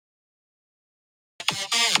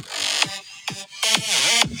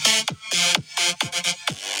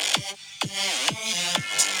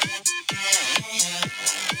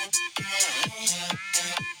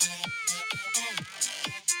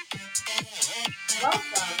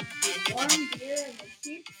Welcome to Warm Beer and the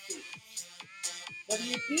Cheap Seats.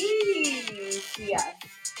 WBCS.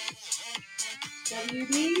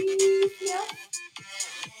 WBCS?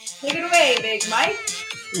 Take it away, Big Mike.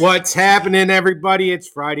 What's happening, everybody? It's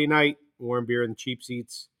Friday night. Warm Beer and the Cheap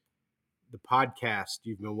Seats, the podcast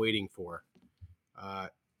you've been waiting for.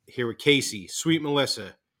 Here with Casey, Sweet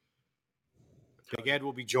Melissa. Big Ed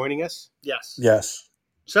will be joining us. Yes.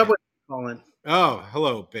 Subway calling. Oh,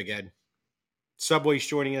 hello, Big Ed. Subway's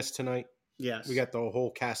joining us tonight. Yes. We got the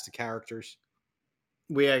whole cast of characters.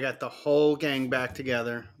 We got the whole gang back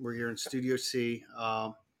together. We're here in Studio C.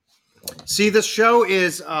 See, the show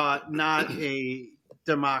is not a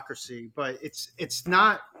democracy, but it's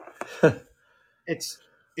not it's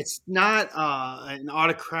not an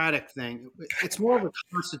autocratic thing. It's more of a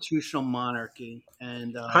constitutional monarchy,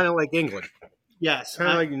 and Kind of like England. yes, Kind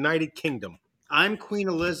of like United Kingdom. I'm Queen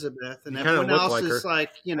Elizabeth, and You kinda everyone look else like is her.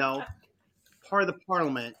 like, part of the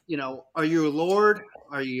parliament. Are you a lord?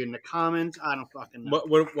 Are you in the commons? I don't fucking know.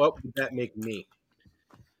 What would that make me?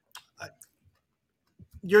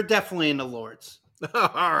 You're definitely in the lords. All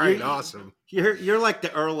right, You- awesome. You're like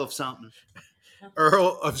the Earl of something.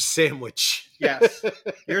 Earl of Sandwich. Yes,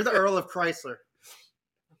 you're the Earl of Chrysler.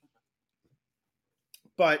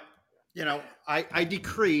 But I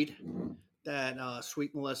decreed that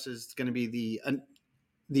Sweet Melissa is going to be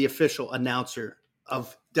the official announcer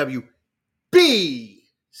of WBCS.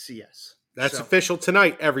 That's So, official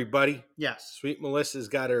tonight, everybody. yes. Sweet Melissa's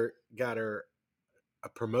got her a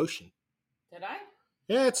promotion. Did I?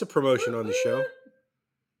 Yeah, it's a promotion on the show.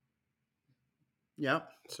 Yep.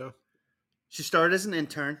 So, She started as an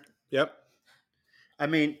intern. yep, I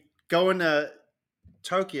mean, going to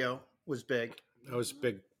Tokyo was big. that was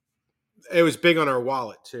big. It was big on our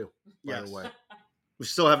wallet too. By Yes. the way, We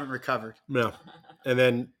still haven't recovered. no, and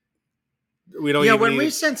then we don't. Yeah, even when need we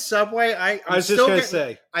it. sent Subway, I was just gonna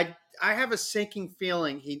say, I have a sinking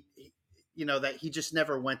feeling he that he just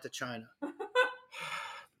never went to China.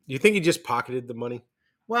 you think he just pocketed the money?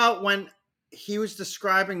 Well, when he was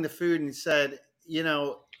describing the food and he said,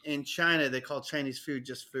 in China they call Chinese food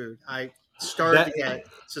just food, I started to get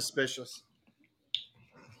suspicious.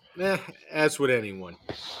 As would anyone.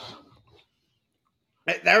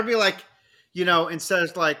 That would be like, instead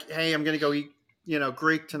of like, hey, I'm going to go eat,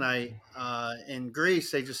 Greek tonight. In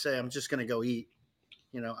Greece, they just say, I'm just going to go eat.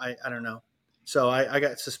 I don't know. So I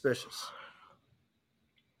got suspicious.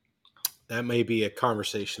 That may be a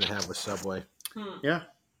conversation to have with Subway. Yeah.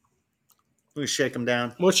 We shake them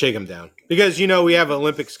down. We'll shake him down because we have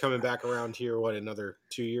Olympics coming back around here. What, another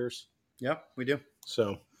 2 years? Yep, we do.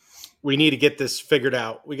 So we need to get this figured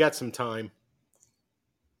out. We got some time.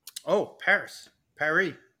 Oh, Paris.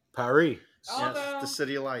 Paris. Although- Yes, the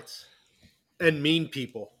City of Lights. And mean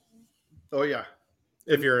people. Oh, yeah.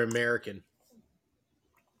 If you're American.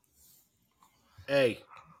 Hey,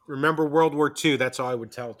 remember World War II? That's all I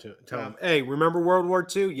would tell them. Hey, remember World War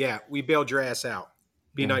II? Yeah, we bailed your ass out.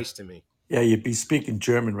 Be nice to me. Yeah, you'd be speaking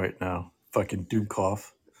German right now. Fucking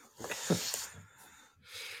Dukov.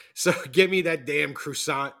 So give me that damn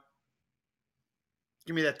croissant.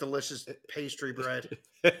 Give me that delicious pastry bread.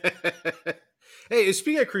 Hey,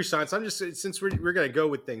 speaking of croissants, I'm just since we're gonna go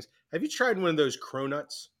with things. Have you tried one of those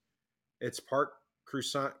cronuts? It's part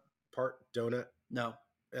croissant, part donut. No.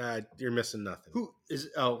 You're missing nothing. Who is?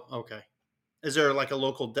 Oh, okay. Is there like a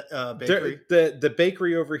local bakery? The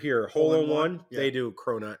bakery over here, Hole in One, Yeah. they do a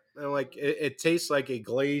cronut. And like it tastes like a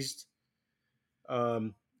glazed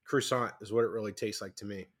croissant is what it really tastes like to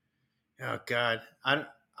me. Oh God, I don't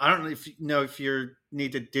know if you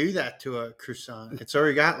need to do that to a croissant. It's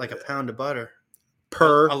already got like a pound of butter.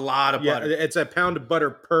 Per A lot of butter. it's a pound of butter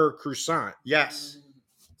per croissant. Yes,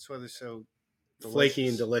 that's why they're so Flaky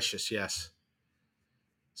and delicious. Yes.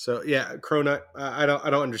 So yeah, cronut. I don't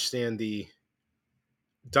understand the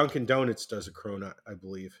Dunkin' Donuts does a cronut, I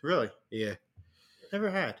believe. Really, Yeah. never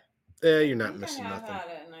had. You're not I missing have nothing. had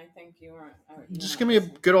it, and I think you weren't. Just give me a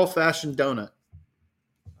good old fashioned donut.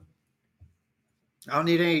 I don't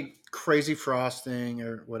need any crazy frosting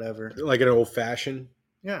or whatever. Like an old fashioned.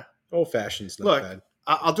 Yeah. Old fashioned's not Look, bad.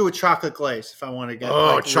 I'll do a chocolate glaze if I want to get.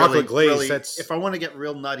 Chocolate glaze, that's- if I want to get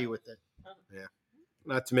real nutty with it.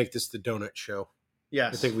 Not to make this the donut show.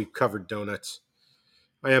 Yes. I think we've covered donuts.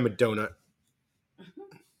 I am a donut.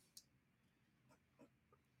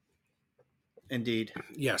 Indeed.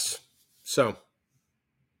 Yes. So,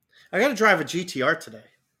 I got to drive a GTR today.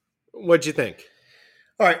 what'd you think?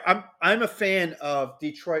 All right, I'm a fan of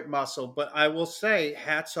Detroit Muscle, but I will say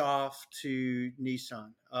hats off to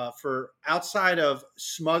Nissan for outside of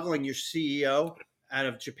smuggling your CEO out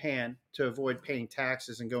of Japan to avoid paying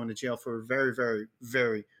taxes and going to jail for a very, very,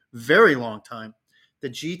 very, very long time. The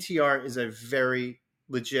GTR is a very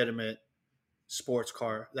legitimate sports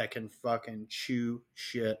car that can fucking chew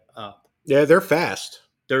shit up. Yeah, they're fast.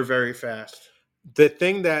 They're very fast. The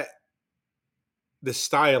thing that the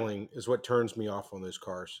styling is what turns me off on those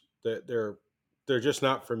cars. They're just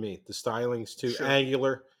not for me. The styling's too Sure.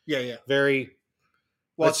 angular, Yeah, yeah. very.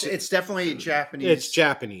 Well, let's- it's definitely Japanese. It's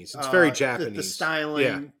Japanese. It's very Japanese. The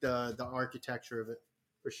styling, Yeah. the architecture of it,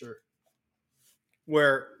 for sure.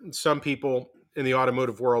 Where some people in the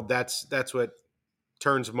automotive world, that's what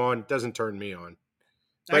turns them on. Doesn't turn me on.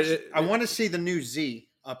 But Actually, I want to see the new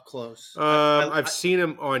Z up close. I've seen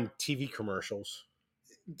them on TV commercials.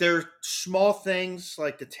 They're small things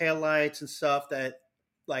like the taillights and stuff that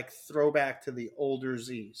like throwback to the older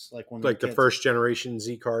Zs, like when we Like the get first generation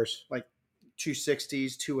Z cars. like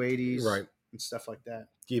 260s, 280s, Right. and stuff like that.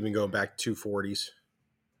 Even going back to 240s.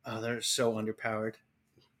 Oh, they're so underpowered.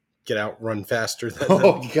 Get out, run faster than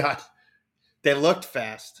Oh them. God, they looked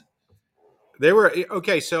fast. They were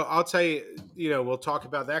okay. So I'll tell you, we'll talk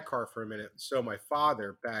about that car for a minute. So my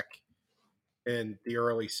father back in the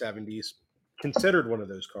early 70s considered one of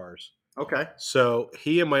those cars. Okay. So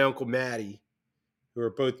he and my uncle Matty, who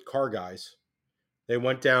are both car guys, they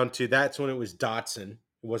went down to, that's when it was Datsun. It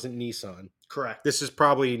wasn't Nissan. Correct. This is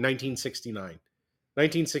probably 1969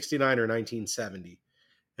 or 1970.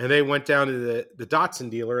 And they went down to the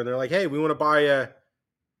Datsun dealer and they're like, hey, we want to buy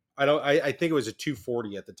I think it was a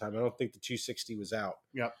 240 at the time. I don't think the 260 was out.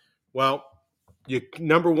 Yep. Well,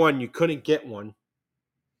 number one, you couldn't get one.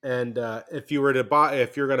 And if you're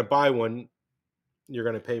going to buy one, you're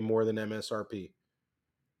going to pay more than MSRP.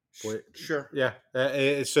 Sure. Yeah.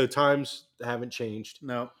 So times haven't changed.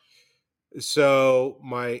 No. So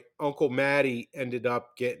my uncle Matty ended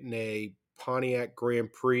up getting a Pontiac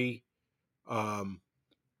Grand Prix. That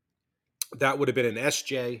would have been an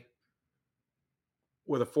SJ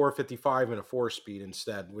with a 455 and a 4-speed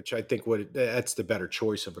instead, which I think that's the better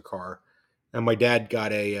choice of a car. And my dad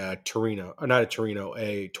got a Torino, not a Torino,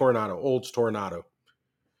 a Tornado, Olds Tornado.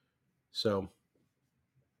 So,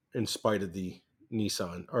 in spite of the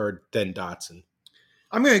Nissan or then Datsun.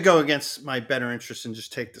 I'm going to go against my better interest and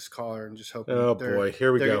just take this caller and just hope. Oh boy,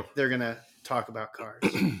 here we go. They're going to talk about cars,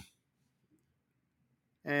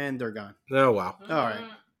 and they're gone. Oh wow! All right.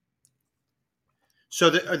 So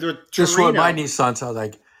the Just Torino, what my Nissan sounds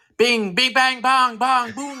like. Bing, bing, bang, bang,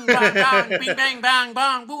 bang, boom, bang, bang, bing, bang, bang,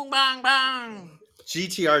 bang, boom, bang, bang.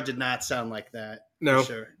 GTR did not sound like that. No.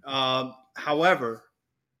 For sure. However,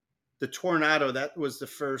 the Tornado, that was the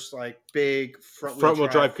first like big front wheel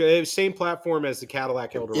drive. Same platform as the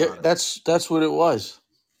Cadillac Eldorado. Yeah, that's what it was.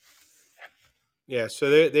 Yeah,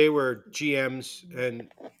 so they were GMs and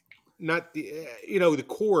not the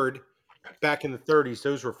Cord back in the 30s.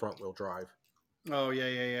 Those were front wheel drive. Oh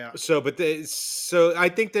yeah. So I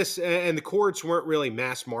think this and the Cords weren't really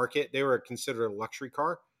mass market. They were considered a luxury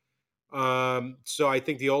car. So I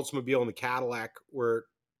think the Oldsmobile and the Cadillac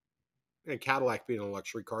and Cadillac being a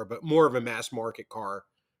luxury car, but more of a mass market car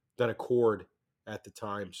than a Cord at the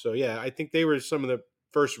time. So yeah, I think they were some of the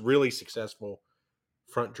first really successful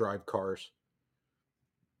front drive cars.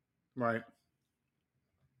 Right.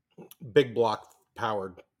 Big block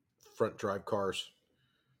powered front drive cars.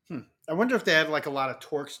 I wonder if they had like a lot of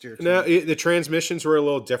torque steer. No, the transmissions were a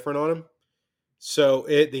little different on them. So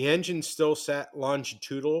the engine still sat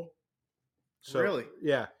longitudinal. So, really?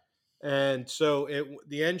 Yeah. And so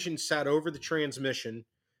the engine sat over the transmission.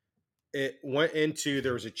 It went into,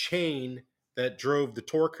 there was a chain that drove the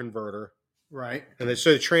torque converter. Right. And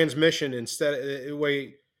so the transmission, instead, a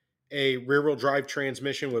rear wheel drive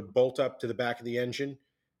transmission would bolt up to the back of the engine.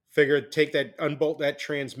 Unbolt that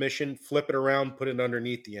transmission, flip it around, put it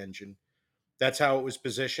underneath the engine. That's how it was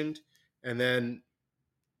positioned. And then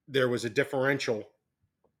there was a differential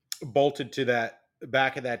bolted to that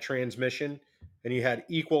back of that transmission, and you had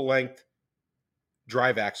equal length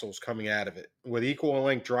drive axles coming out of it. With equal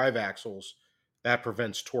length drive axles, that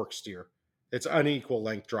prevents torque steer. It's unequal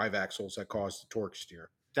length drive axles that cause the torque steer.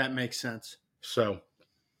 That makes sense. So,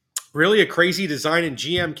 really a crazy design, and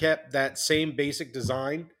GM kept that same basic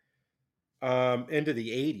design into the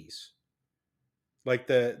 80s. Like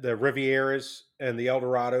the Rivieras and the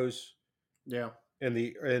Eldorados. Yeah. In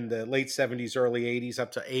the late 70s, early 80s,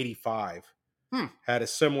 up to 85. Had a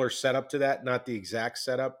similar setup to that. Not the exact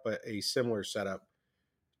setup, but a similar setup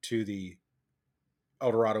to the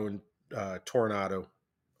Eldorado and Tornado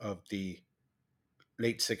of the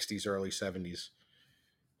late 60s, early 70s.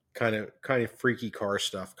 kind of freaky car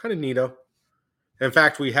stuff. Kind of neato. In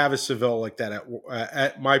fact, we have a Seville like that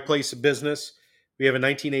at my place of business. We have a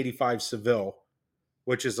 1985 Seville,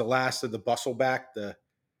 which is the last of the Bustleback, the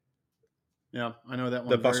Yeah, I know that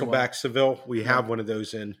one. the very Bustleback well. Seville. We Yeah. have one of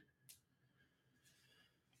those in.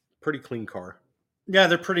 Pretty clean car. Yeah,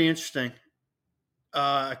 they're pretty interesting.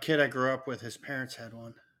 A kid I grew up with, his parents had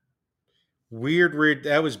one. Weird.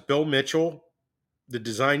 That was Bill Mitchell, the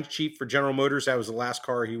design chief for General Motors. That was the last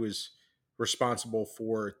car he was responsible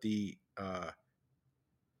for the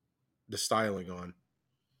styling on.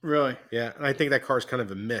 Really? Yeah, and I think that car is kind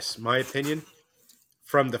of a miss, my opinion.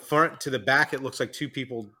 From the front to the back, it looks like two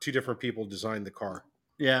different people designed the car.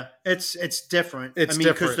 Yeah, it's different. It's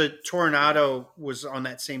because different. the Tornado was on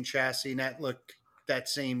that same chassis, and that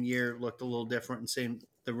same year looked a little different. And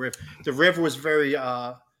the Riv was very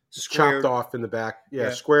square. Chopped off in the back. Yeah,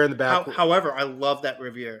 Yeah. square in the back. However, I love that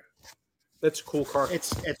Riviera. That's a cool car.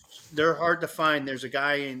 They're hard to find. There's a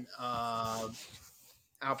guy in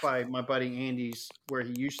out by my buddy Andy's where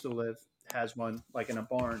he used to live has one like in a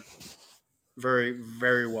barn. Very,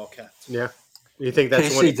 very well kept. Yeah. You think that's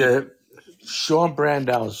Casey, Sean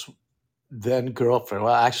Brandau's then girlfriend,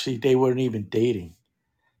 well, actually, they weren't even dating.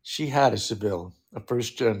 She had a Seville, a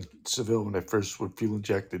first gen Seville when they first were fuel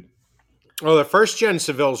injected. Oh, the first gen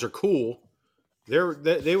Sevilles are cool.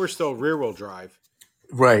 They were still rear wheel drive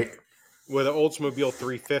Right. with an Oldsmobile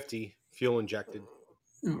 350 fuel injected.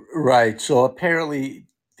 Right. So apparently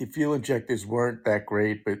the fuel injectors weren't that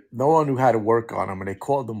great, but no one knew how to work on them, and they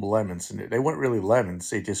called them lemons. And they weren't really lemons;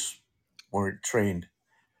 they just weren't trained.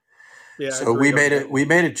 Yeah. So we made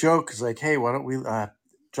a joke. It's like, hey, why don't we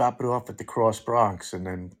drop it off at the Cross Bronx and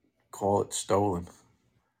then call it stolen?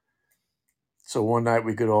 So one night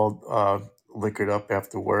we could all liquored up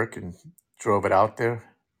after work and drove it out there.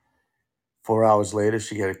 4 hours later,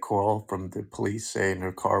 she got a call from the police saying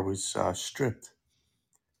her car was stripped.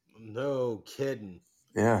 No kidding.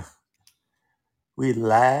 Yeah. We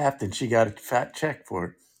laughed, and she got a fat check for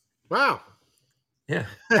it. Wow. Yeah.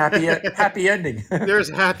 Happy ending. There's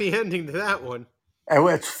a happy ending to that one. And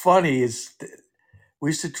what's funny is we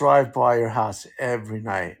used to drive by her house every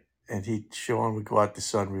night, and Sean would go out the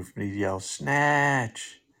sunroof and he'd yell,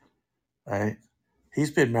 "Snatch!" Right?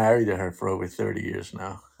 He's been married to her for over 30 years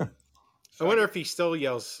now. I wonder if he still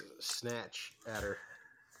yells "snatch" at her.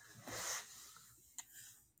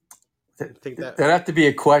 I think That'd have to be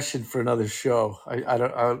a question for another show.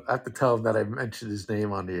 I'll have to tell him that I mentioned his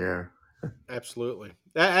name on the air. Absolutely.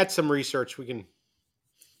 That's some research we can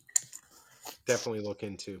definitely look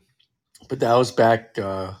into. But that was back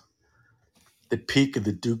the peak of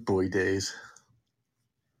the Duke Boy days.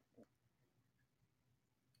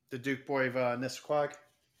 The Duke Boy of Nisquag.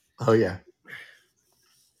 Oh, yeah.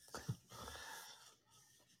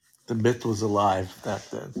 The myth was alive back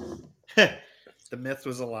then. The myth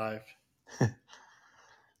was alive.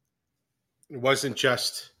 It wasn't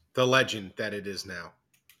just the legend that it is now.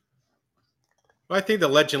 Well, I think the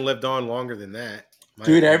legend lived on longer than that.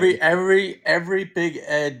 Dude, every Big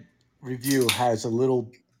Ed review has a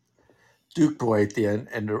little Duke Boy at the end,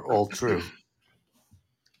 and they're all true.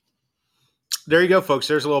 There you go, folks.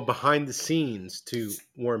 There's a little behind the scenes to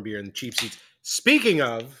Warm Beer and the Cheap Seats. Speaking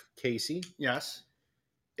of, Casey. Yes.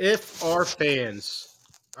 If our fans,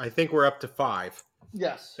 I think we're up to 5.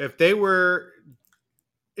 Yes. If they were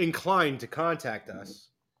inclined to contact us,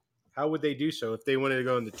 how would they do so? If they wanted to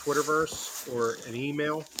go in the Twitterverse or an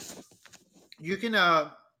email? You can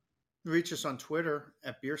reach us on Twitter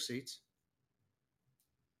at Beer Seats.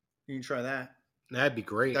 You can try that. That'd be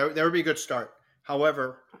great. That would be a good start.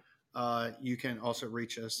 However, you can also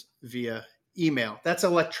reach us via email. That's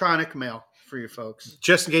electronic mail for you folks.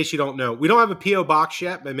 Just in case you don't know. We don't have a P.O. box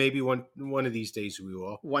yet, but maybe one of these days we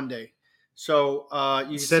will. One day. So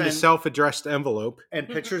you can send a self-addressed envelope. And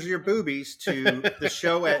pictures of your boobies to the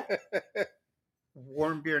show at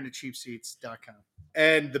warmbeerandthecheapseats.com.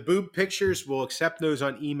 And the boob pictures, we'll accept those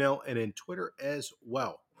on email and in Twitter as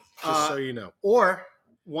well. Just so you know. Or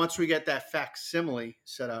once we get that facsimile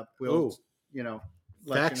set up, we'll, let you know.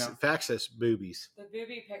 Fax us boobies. The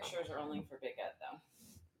booby pictures are only for Big Ed, though.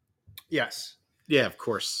 Yes. Yeah, of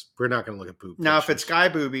course. We're not going to look at boob Now, pictures. if it's guy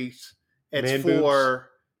boobies, it's man for boobs.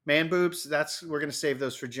 Man boobs. We're going to save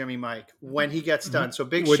those for Jimmy Mike when he gets done. So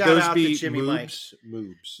big Would shout those out be to Jimmy Mike.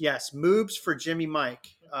 Moobs. Yes, moobs for Jimmy Mike.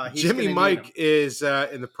 Jimmy Mike is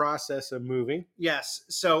in the process of moving. Yes.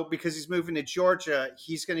 So because he's moving to Georgia,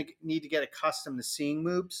 he's going to need to get accustomed to seeing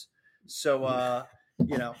moobs. So,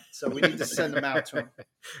 so we need to send them out to him.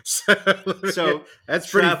 So that's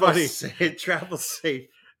pretty funny. Travel safe.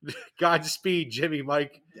 Godspeed, Jimmy,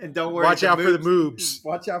 Mike. And don't worry. Watch out for the moobs.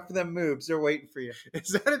 Watch out for them moobs. They're waiting for you. Is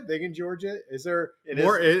that a thing in Georgia? Is there It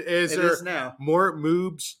more? is. Is It there is now. more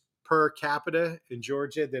moobs per capita in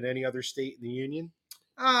Georgia than any other state in the union?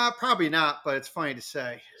 Probably not, but it's funny to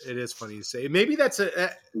say. It is funny to say. Maybe that's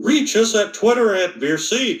a Reach us at Twitter at Beer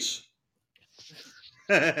Seats.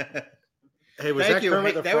 Hey, was that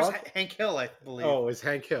Kermit the that was Frog? Hank Hill, I believe. Oh, it's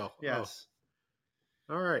Hank Hill. Yes.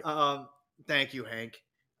 Oh. All right. Thank you, Hank.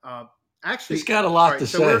 Actually, He's got a lot to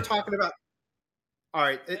so say. we were talking about. All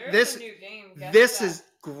right, There's a new game. Guess this that is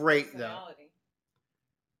great though. personality.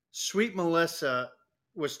 Sweet Melissa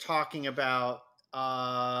was talking about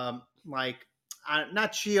like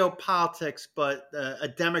not geopolitics, but a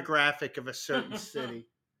demographic of a certain city,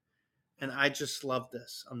 and I just love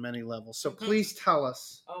this on many levels. So please tell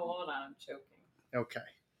us. Oh, hold on, I'm choking. Okay.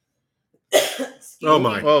 Excuse Oh, me.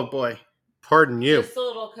 my. Oh boy. Pardon you. Just a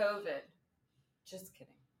little COVID. Just kidding.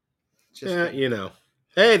 Just Yeah, kidding. you know.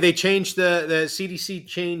 Hey, they changed the CDC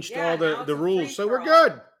changed Yeah, all now the it's a rules, so we're free-for-all.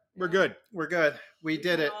 good. We're good. We're good. We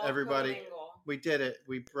did it, All everybody. co-mingle. We did it.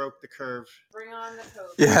 We broke the curve. Bring on the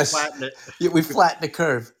COVID. Yes. Flattened it. Yeah, we flattened the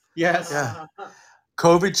curve. Yes. Yeah.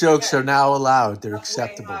 COVID jokes are now allowed. They're Up way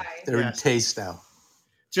acceptable. high. They're Yes. in taste now.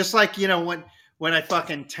 Just like, when I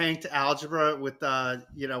fucking tanked algebra with,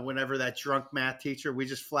 whenever that drunk math teacher, we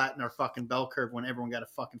just flattened our fucking bell curve when everyone got a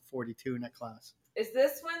fucking 42 in that class. Is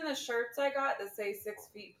this when the shirts I got that say 6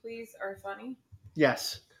 feet, please, are funny?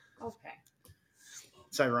 Yes. Okay.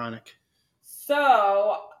 It's ironic.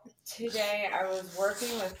 So today I was working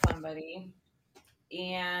with somebody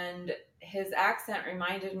and his accent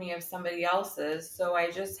reminded me of somebody else's. So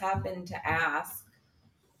I just happened to ask,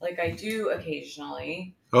 like I do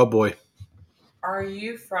occasionally, Oh boy. are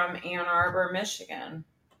you from Ann Arbor, Michigan?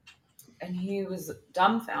 And he was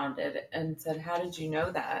dumbfounded and said, how did you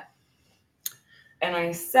know that? And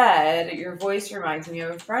I said, your voice reminds me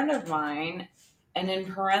of a friend of mine. And in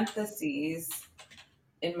parentheses,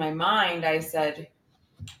 in my mind, I said,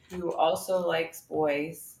 who also likes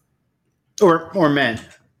boys, Or men.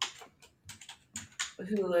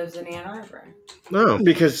 who lives in Ann Arbor. No.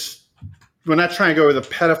 Because we're not trying to go with a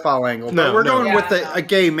pedophile angle, No, but we're no. going Yeah, with no. a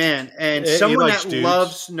gay man. And He someone likes that dudes.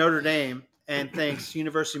 loves Notre Dame and thinks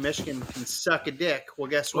University of Michigan can suck a dick. Well,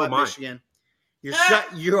 guess what, my. Michigan?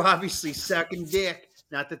 You're obviously sucking dick.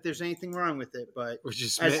 Not that there's anything wrong with it, but We're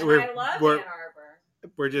just As- And we're, I love we're, Ann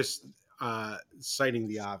Arbor. we're just citing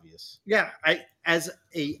the obvious. yeah, as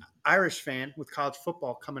a Irish fan with college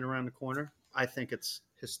football coming around the corner, I think it's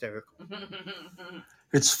hysterical.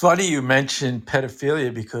 It's funny you mentioned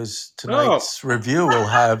pedophilia because tonight's review will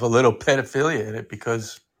have a little pedophilia in it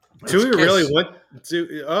because Do we it's really Kiss.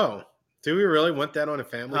 want do we really want that on a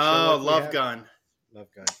family show? Oh, like we Love have? Gun. Love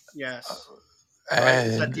Gun. Yes. Right?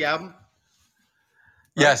 Is that And the album?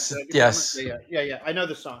 yes, Did I get the yes. album? Yeah. I know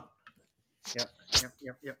the song. Yep.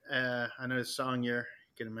 I know the song you're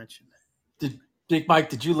going to mention. Big Mike,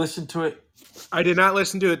 did you listen to it? I did not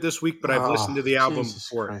listen to it this week, but I've Oh, listened to the album Jesus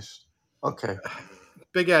before. Christ. Okay.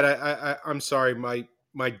 Big Ed, I'm sorry,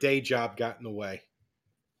 my day job got in the way.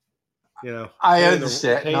 You know, I paying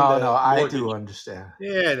understand. paying No, the I mortgage. do understand.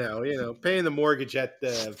 Yeah, no, paying the mortgage at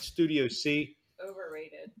the Studio C.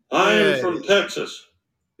 Overrated. I Yeah. am from Texas.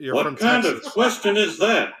 You're What from kind Texas. of question is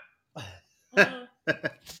that? I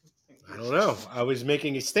don't know. I was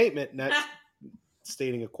making a statement, not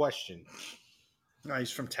stating a question. No,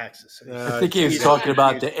 he's from Texas. I think he was he's- talking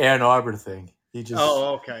about the Ann Arbor thing.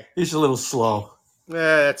 Oh, okay. He's a little slow.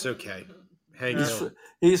 That's okay. Hang He's, on.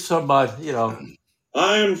 he's from,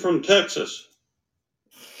 I am from Texas.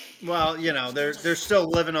 Well, they're still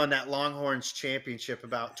living on that Longhorns championship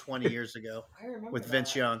about 20 years ago I remember with that.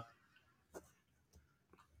 Vince Young.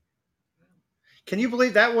 Can you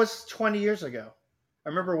believe that was 20 years ago? I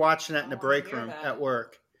remember watching that in the I wanna break hear room that. at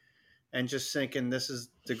work and just thinking this is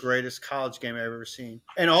the greatest college game I've ever seen.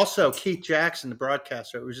 And also Keith Jackson, the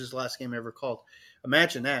broadcaster, it was his last game ever called.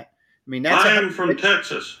 Imagine that. I mean, that's I am from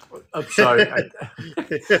Texas. I'm sorry. That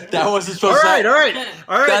wasn't all supposed right, to all right.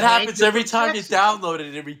 That Hank, happens you're every from time you Texas. download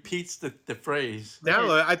it. It repeats the phrase.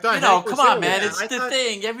 Download. I thought. You know, Hank was come on, there. man. Yeah, It's I the thought-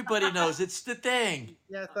 thing. Everybody knows it's the thing.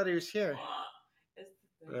 Yeah, I thought he was here.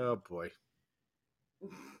 Oh boy.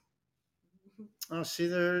 Oh, see,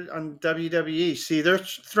 they're on WWE. See, they're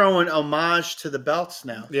throwing homage to the belts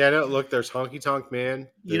now. Yeah, no, look, there's Honky Tonk Man.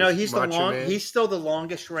 There's He's Macho Man. he's still the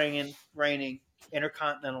longest reigning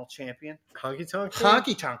Intercontinental Champion. Honky Tonk Man?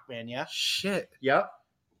 Honky Tonk Man, yeah. Shit. Yep.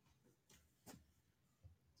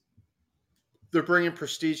 They're bringing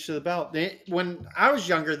prestige to the belt. When I was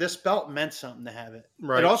younger, this belt meant something to have it.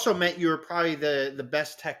 Right. It also meant you were probably the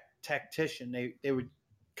best tactician. They would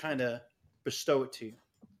kind of bestow it to you.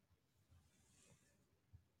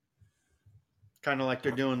 kind of like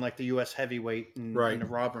they're doing like the U.S. heavyweight Right. in the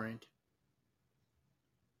Raw brand.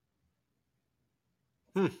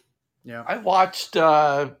 Yeah. I watched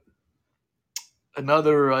another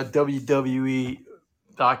WWE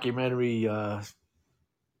documentary,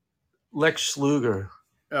 Lex Luger.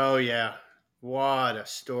 Oh yeah, what a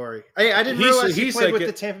story! Hey, I didn't He's- realize he he's played like with a-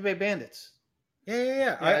 the Tampa Bay Bandits.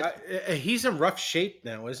 Yeah. He's in rough shape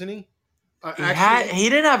now, isn't he? Actually, He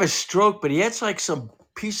didn't have a stroke, but he had like some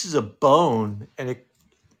pieces of bone, and it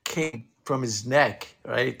came from his neck.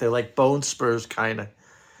 Right, they're like bone spurs, kind of.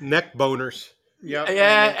 Neck boners. yep,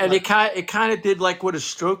 Yeah, and it kind of did like what a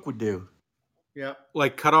stroke would do. yep.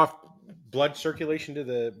 Like cut off blood circulation to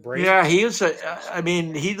the brain. Yeah, he was. I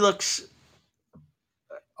mean, he looks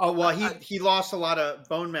Oh well, he lost a lot of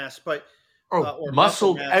bone mass, but or muscle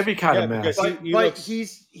muscle, mass. every kind Yeah, of mass. because But he looks-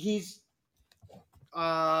 he's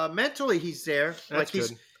mentally he's there. That's he's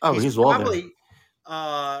good. Oh, he's well there.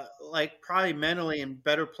 probably probably mentally in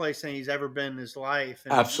better place than he's ever been in his life.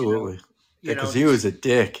 And, Absolutely, you know, because he was a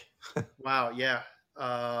dick. wow, yeah.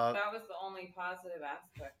 That was the only positive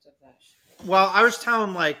aspect of that show. Well, I was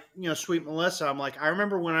telling Sweet Melissa, I'm like, I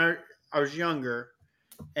remember when I was younger,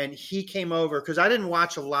 and he came over because I didn't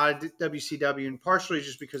watch a lot of WCW, and partially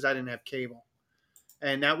just because I didn't have cable,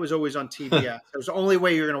 and that was always on TBS. It was the only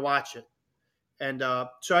way you're going to watch it, and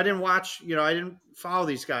so I didn't watch. I didn't follow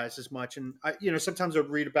these guys as much, and sometimes I'd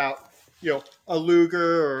read about a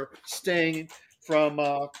Luger or Sting from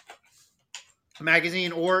a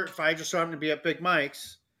magazine, or if I just happened to be at Big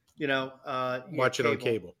Mike's. Watch it on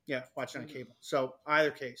cable. Yeah, watch it on cable. So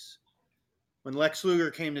either case, when Lex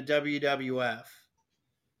Luger came to WWF,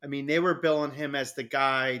 I mean, they were billing him as the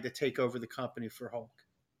guy to take over the company for Hulk.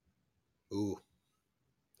 Ooh,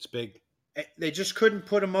 it's big. They just couldn't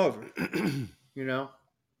put him over,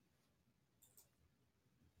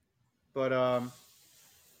 But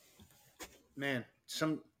man,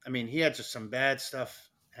 he had just some bad stuff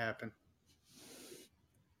happen.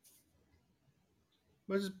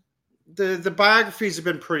 The biographies have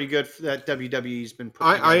been pretty good. That WWE's been.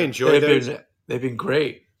 I enjoy those. They've been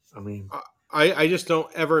great. I mean, I just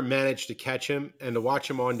don't ever manage to catch him, and to watch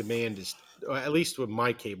him on demand is, at least with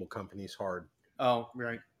my cable company, is hard. Oh,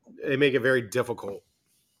 right. They make it very difficult.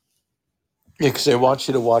 yeah, because they want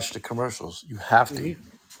you to watch the commercials. You have to.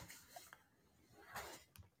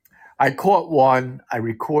 I caught one. I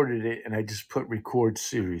recorded it, and I just put record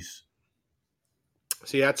series.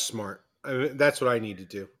 See, that's smart. That's what I need to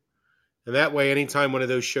do. And that way, anytime one of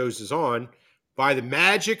those shows is on, by the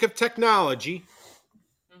magic of technology,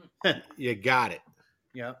 you got it.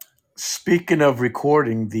 Yeah. Speaking of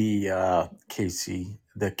recording, the Casey,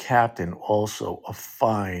 the Captain, also a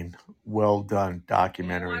fine, well done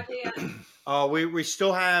documentary. Oh, we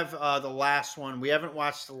still have the last one. We haven't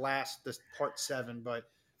watched this part 7, but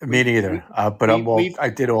Me neither. But I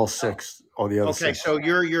did all 6, all the other okay. 6. So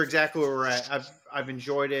you're exactly where we're at. I've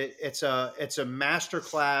enjoyed it. It's a master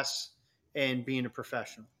class in being a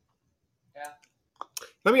professional. Yeah.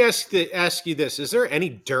 Let me ask you this: is there any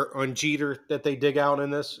dirt on Jeter that they dig out in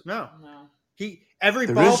this? No. No. Every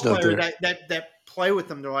There ball is no player dirt. that play with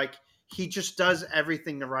him, they're like, he just does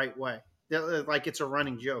everything the right way. Like it's a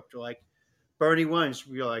running joke. They're like, Bernie Williams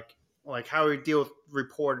would be like how he deal with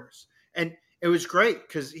reporters, and it was great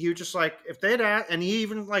because he was just like, if they'd asked, and he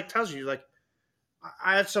even like tells you like,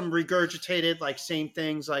 I have some regurgitated like same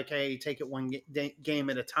things like, hey, take it one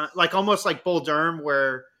game at a time, like almost like Bull Durham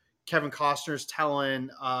where Kevin Costner's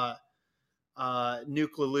telling Nuke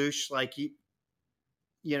LaLoosh like he,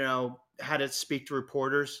 how to speak to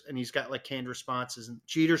reporters, and he's got like canned responses, and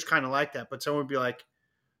Jeter's kind of like that, but someone would be like,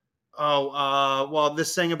 oh, well,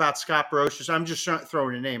 this thing about Scott Brocious, I'm just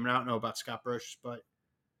throwing a name, and I don't know about Scott Brocious, but,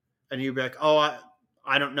 and you'd be like, oh,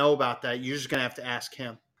 I don't know about that. You're just going to have to ask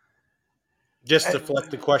him. Just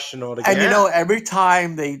deflect the question altogether. And every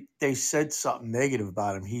time they said something negative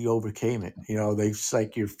about him, he overcame it. They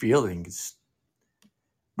psych your feelings.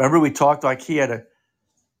 Remember we talked like he had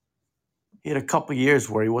a couple of years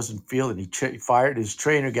where he wasn't feeling. He fired his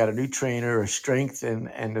trainer, got a new trainer, a strength and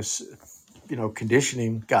a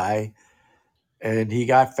conditioning guy, and he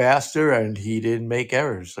got faster and he didn't make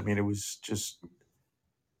errors. I mean, it was just.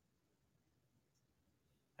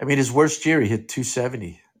 I mean, his worst year he hit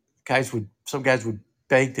 270. Some guys would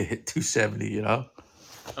beg to hit 270.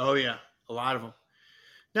 Oh yeah, a lot of them.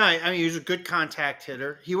 No, I mean he was a good contact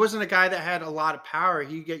hitter. He wasn't a guy that had a lot of power.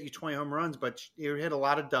 He'd get you 20 home runs, but he hit a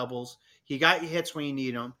lot of doubles. He got you hits when you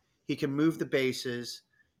need them. He can move the bases.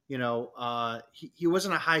 He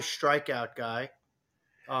wasn't a high strikeout guy.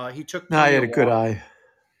 He took. No, he had a good eye.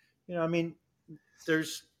 I mean,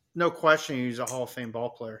 there's no question he's a Hall of Fame ball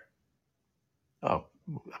player. Oh,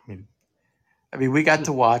 I mean, I mean, we got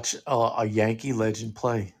to watch a Yankee legend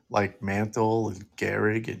play, like Mantle and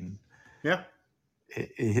Gehrig, and Yeah.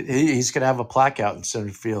 he's going to have a plaque out in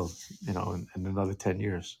center field, in another 10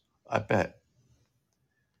 years. I bet.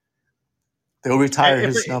 They'll retire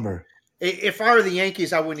his number. If I were the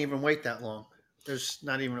Yankees, I wouldn't even wait that long. There's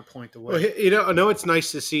not even a point to wait. Well, I know it's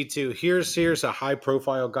nice to see too. Here's a high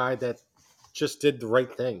profile guy that just did the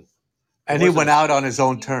right thing. And he went out on his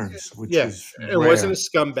own terms, which was it rare. wasn't a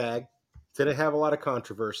scumbag. Didn't have a lot of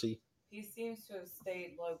controversy. He seems to have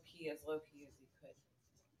stayed low key as he could.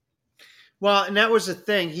 Well, and that was the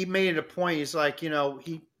thing. He made it a point. He's like,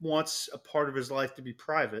 he wants a part of his life to be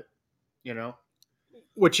private,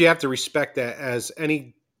 Which you have to respect that as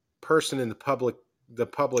any person in the public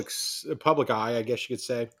eye, I guess you could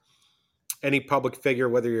say. Any public figure,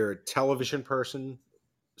 whether you're a television person,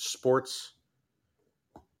 sports,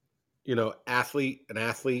 an athlete.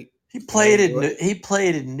 He played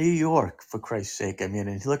in New York, for Christ's sake. I mean,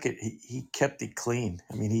 and look at he kept it clean.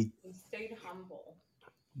 I mean, he stayed humble.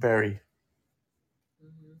 Very.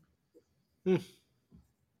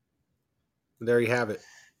 There you have it.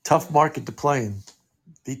 Tough market to play in.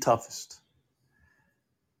 The toughest.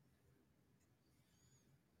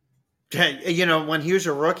 When he was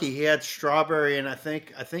a rookie, he had Strawberry, and I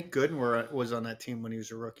think Gooden was on that team when he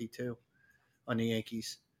was a rookie too, on the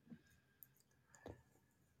Yankees.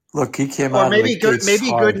 Look, he came or out. Maybe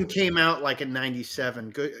Gooden came out like in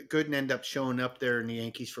 '97. Gooden ended up showing up there in the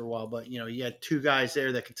Yankees for a while, but you had two guys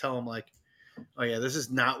there that could tell him like, "Oh yeah, this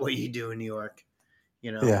is not what you do in New York."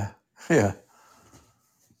 Yeah.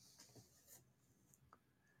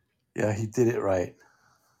 Yeah, he did it right.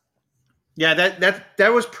 Yeah,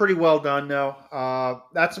 that was pretty well done, though.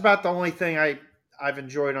 That's about the only thing I've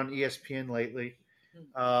enjoyed on ESPN lately.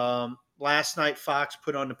 Last night, Fox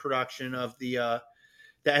put on the production of the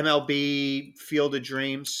MLB Field of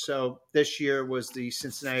Dreams. So this year was the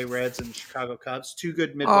Cincinnati Reds and the Chicago Cubs. Two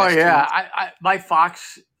good Midwest teams. My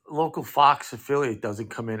local Fox affiliate doesn't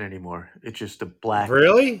come in anymore. It's just a black.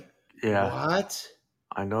 Really? Yeah. What?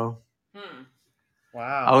 I know.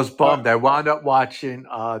 Wow. I was bummed. I wound up watching the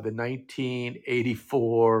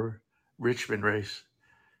 1984 Richmond race.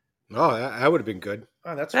 Oh, that would have been good.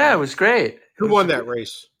 Oh, that's it was great. Who won that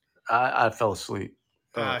race? I fell asleep.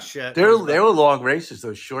 Ah, shit. They were long races,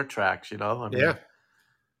 those short tracks, I mean, yeah.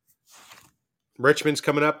 Richmond's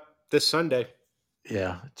coming up this Sunday.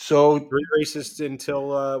 Yeah. So 3 races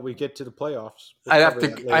until we get to the playoffs. I'd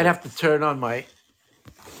have to turn on my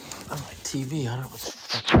TV. I don't know what's.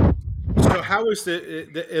 So how was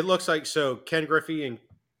it looks like Ken Griffey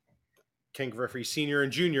Sr.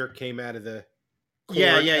 and Jr. came out of the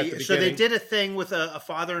Yeah. So they did a thing with a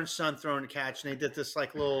father and son throwing a catch, and they did this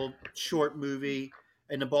like little short movie,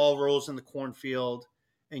 and the ball rolls in the cornfield,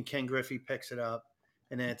 and Ken Griffey picks it up,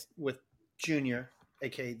 and then it's with Jr.,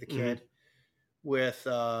 aka the kid, with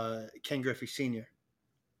Ken Griffey Sr.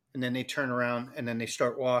 And then they turn around, and then they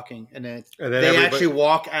start walking, and then they actually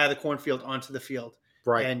walk out of the cornfield onto the field.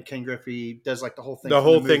 Right. And Ken Griffey does like the whole thing. The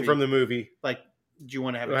whole thing from the movie. Like, do you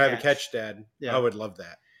want to have a catch, Dad? Yeah. I would love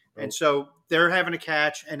that. And so they're having a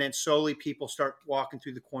catch, and then slowly people start walking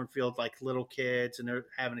through the cornfield like little kids, and they're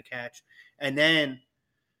having a catch. And then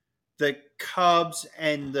the Cubs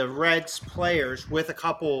and the Reds players with a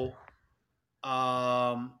couple,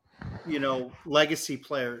 legacy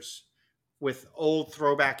players with old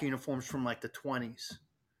throwback uniforms from like the 20s,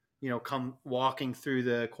 come walking through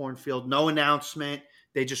the cornfield. No announcement.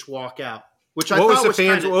 They just walk out. Which what was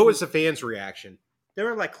the fans' reaction? They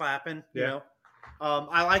were like clapping,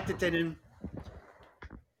 I liked that they didn't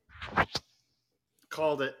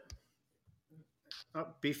called it. Oh,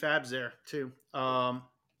 B-Fab's there too.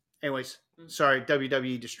 Anyways, sorry,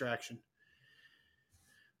 WWE distraction.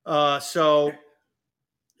 The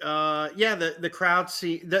crowd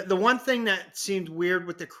the one thing that seemed weird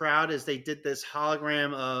with the crowd is they did this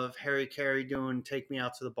hologram of Harry Carey doing "Take Me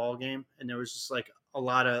Out to the Ball Game," and there was just like a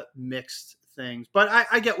lot of mixed things. But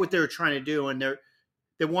I get what they were trying to do, and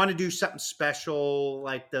they want to do something special,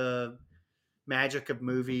 like the magic of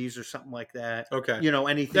movies or something like that. Okay.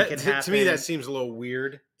 Anything can happen. To me, that seems a little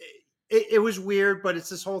weird. It was weird, but it's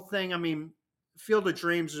this whole thing. I mean, Field of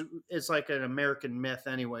Dreams is like an American myth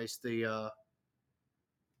anyways.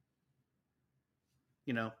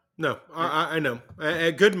 No, I know.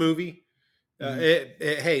 A good movie.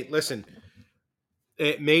 Hey, listen.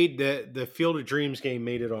 It made the Field of Dreams game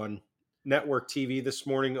made it on network TV this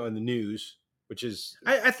morning on the news, which is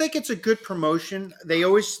I think it's a good promotion. They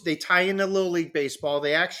tie into Little League baseball.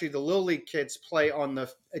 The Little League kids play on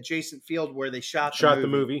the adjacent field where they shot the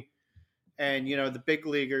movie. And the big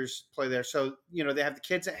leaguers play there. So they have the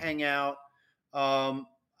kids that hang out. I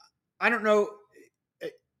don't know.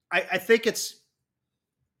 I think it's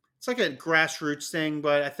like a grassroots thing,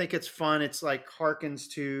 but I think it's fun. It's like harkens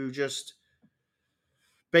to just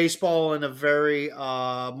baseball in a very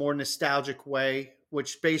more nostalgic way,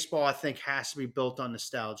 which baseball I think has to be built on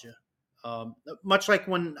nostalgia. Much like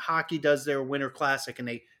when hockey does their Winter Classic and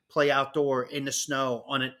they play outdoor in the snow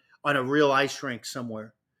on a real ice rink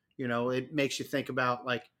somewhere. It makes you think about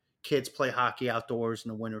like kids play hockey outdoors in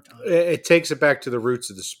the wintertime. It takes it back to the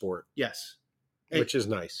roots of the sport. Yes. Which is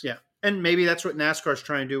nice. Yeah. And maybe that's what NASCAR's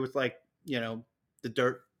trying to do with like, the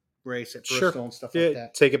dirt race at Bristol and stuff like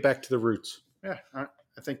that. Take it back to the roots. Yeah. I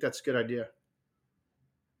think that's a good idea.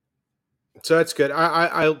 So that's good.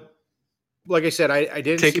 I like I said, I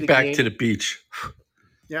didn't Take see it the back game. to the beach.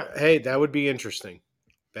 Yeah. Hey, that would be interesting.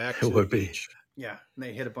 Back to It the would be. beach. Yeah. And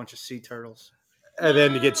they hit a bunch of sea turtles. And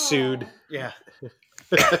then to get sued. Yeah.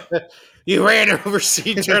 You ran over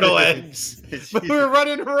sea turtle eggs. But we were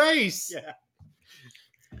running a race. Yeah.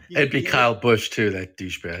 It'd be Kyle Busch too, that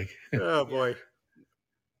douchebag. Oh boy.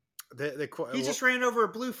 He just ran over a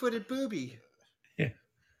blue-footed booby. Yeah.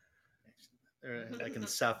 Like in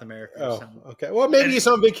South America or something. Okay. Well, maybe he's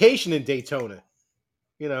on vacation in Daytona.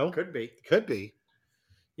 Could be. Could be.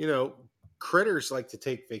 Critters like to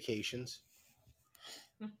take vacations.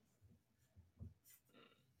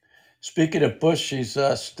 Speaking of Bush, he's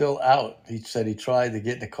still out. He said he tried to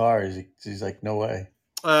get in the car. He's like, no way.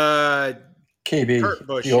 KB, Kurt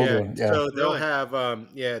Busch, the old one. Yeah. So they'll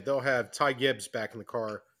have Ty Gibbs back in the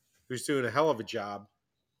car, who's doing a hell of a job.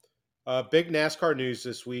 Big NASCAR news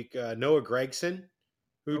this week: Noah Gragson,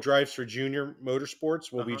 who drives for Junior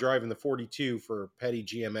Motorsports, will be driving the 42 for Petty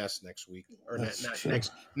GMS next week or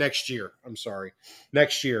next year. I'm sorry,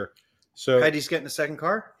 next year. So Petty's getting a second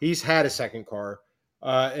car. He's had a second car.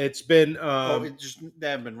 It's been they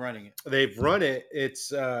haven't been running it. They've run it. It's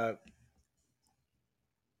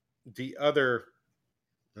the other.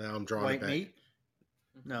 Now I'm drawing White it back. meat.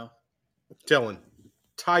 No,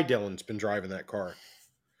 Ty Dillon's been driving that car.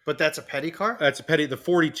 But that's a Petty car. That's a Petty, the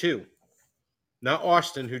 42. Not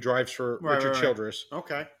Austin, who drives for Richard Childress.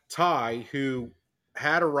 Okay. Ty, who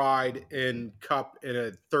had a ride in Cup in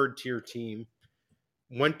a third-tier team,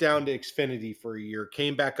 went down to Xfinity for a year,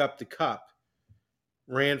 came back up to Cup,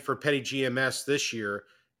 ran for Petty GMS this year,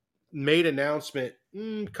 made an announcement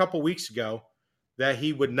a couple weeks ago that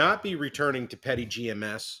he would not be returning to Petty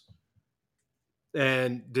GMS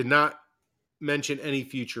and did not mention any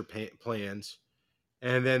future plans.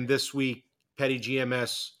 And then this week, Petty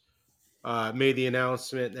GMS made the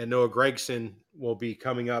announcement that Noah Gragson will be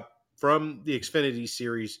coming up from the Xfinity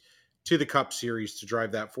Series to the Cup Series to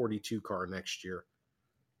drive that 42 car next year.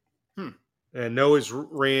 And Noah's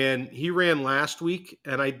ran last week,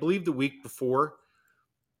 and I believe the week before.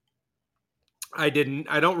 I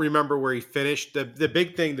don't remember where he finished.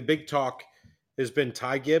 The big talk has been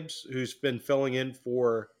Ty Gibbs, who's been filling in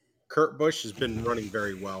for Kurt Busch, has been running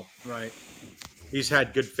very well. Right. He's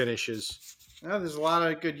had good finishes. Yeah, there's a lot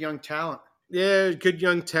of good young talent. Yeah, good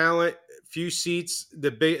young talent. Few seats.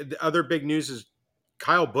 The other big news is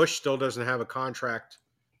Kyle Busch still doesn't have a contract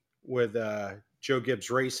with Joe Gibbs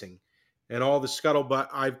Racing. And all the scuttlebutt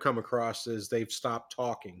I've come across is they've stopped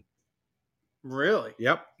talking. Really?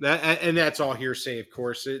 Yep. And that's all hearsay, of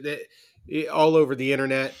course. All over the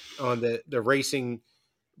internet, on the racing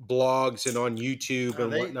blogs and on YouTube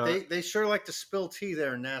and whatnot. They sure like to spill tea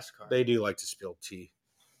there in NASCAR. They do like to spill tea.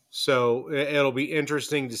 So it'll be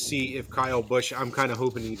interesting to see if Kyle Busch, I'm kind of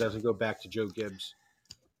hoping he doesn't go back to Joe Gibbs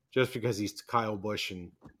just because he's Kyle Busch.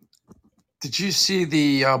 And Did you see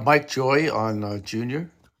the Mike Joy on Junior?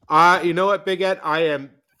 You know what, Big Ed? I am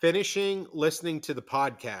finishing listening to the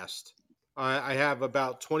podcast. I have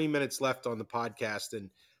about 20 minutes left on the podcast. And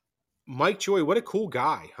Mike Joy, what a cool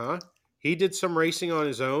guy, huh? He did some racing on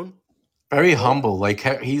his own. Very humble. Like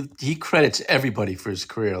he credits everybody for his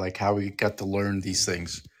career, like how he got to learn these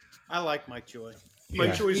things. I like Mike Joy.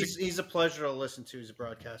 Mike Joy, he's a pleasure to listen to as a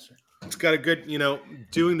broadcaster. It's got a good,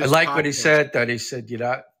 doing this. I like what he said, that he said you're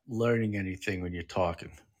not learning anything when you're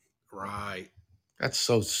talking. Right. That's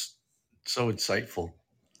so insightful.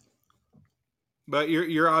 But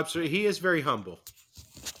your observation, he is very humble.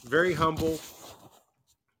 Very humble.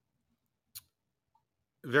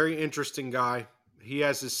 Very interesting guy. He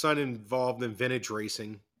has his son involved in vintage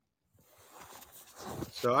racing.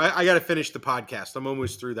 So I got to finish the podcast. I'm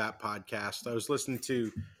almost through that podcast. I was listening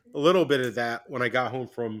to a little bit of that when I got home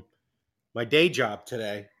from my day job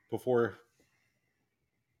today before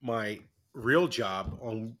my real job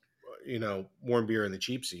on, Warm Beer in the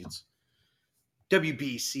Cheap Seats.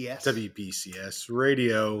 WBCS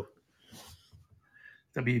radio.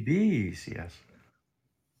 WBCS.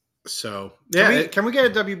 So Can we get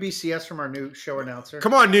a WBCS from our new show announcer?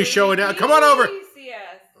 come on, new show now. Come on over.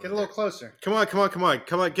 WBCS. Get a little closer. Come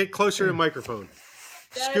on. Get closer to the microphone.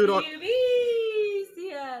 Scoot on.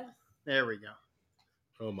 WBCS. There we go.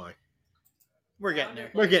 Oh my. We're getting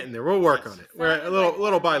there. We're getting there. We'll work on it. We're Sounded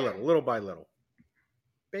little like by one little, little by little.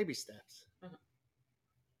 Baby steps.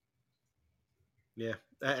 Yeah,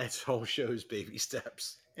 that's whole show's baby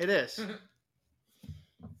steps. It is.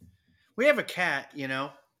 We have a cat, You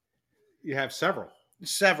have several.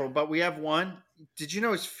 several, but we have one. Did you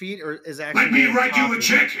know his feet is actually? Let me named write you a Poppy?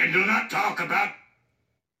 check and do not talk about.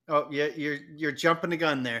 Oh yeah, you're jumping the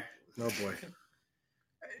gun there. Oh boy.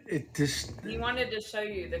 It just He wanted to show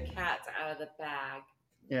you the cat's out of the bag.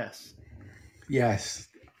 Yes, yes.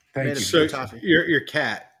 Thank Made you. of So toffee. your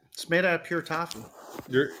cat. it's made out of pure toffee.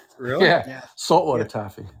 You're really? Yeah, Yeah. saltwater Yeah.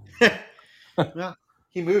 toffee. Well,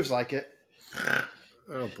 he moves like it.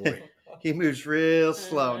 Oh boy. He moves real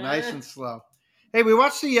slow, nice and slow. Hey, we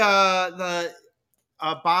watched the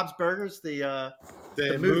Bob's Burgers, the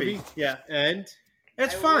movie. Yeah, And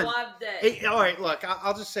it's I fun. loved it. Hey, all right, look,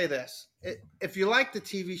 I'll just say this: if you like the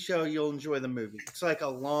TV show, you'll enjoy the movie. It's like a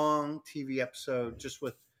long TV episode, just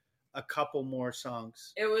with a couple more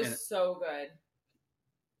songs. It in was so good.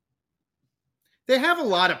 They have a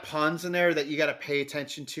lot of puns in there that you got to pay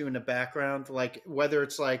attention to in the background, like whether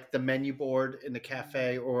it's like the menu board in the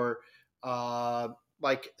cafe or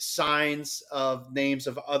like signs of names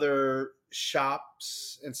of other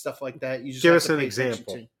shops and stuff like that. You just Give have us to an pay attention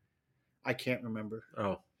example. to. I can't remember.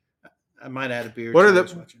 oh, I might add a beer. what to are what I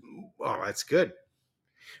was the? watching. Oh, that's good.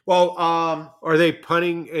 Well, Are they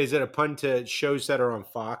punning? Is it a pun to shows that are on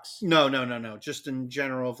Fox? no. Just in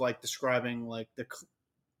general of like describing like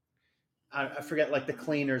I forget, like the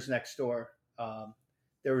cleaners next door.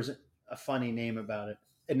 There was a funny name about it,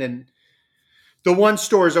 and then the one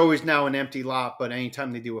store is always now an empty lot. But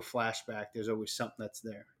anytime they do a flashback, there's always something that's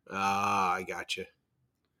there, Ah, I gotcha.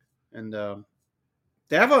 and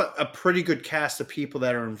they have a pretty good cast of people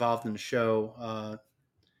that are involved in the show.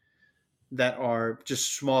 That are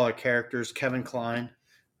just smaller characters. Kevin Kline,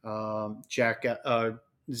 Zach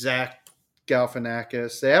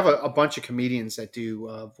Galifianakis. They have a bunch of comedians that do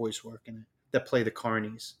voice work in it, that play the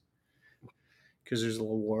carnies. Because there's a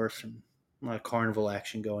little wharf and a lot of carnival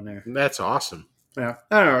action going there. That's awesome. Yeah,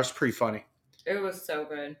 I don't know. It's pretty funny. It was so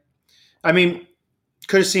good. I mean,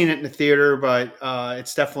 could have seen it in the theater, but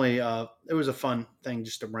it's definitely it was a fun thing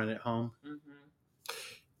just to rent at home. Mm-hmm.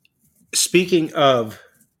 Speaking of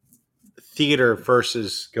theater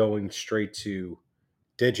versus going straight to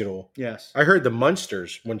digital, Yes. I heard the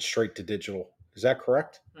Munsters went straight to digital. Is that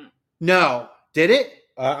correct? No, did it?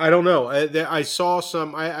 I don't know. I saw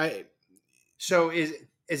some. So is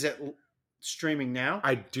it streaming now?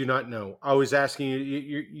 I do not know. I was asking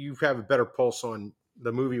you. You have a better pulse on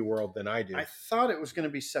the movie world than I do. I thought it was going to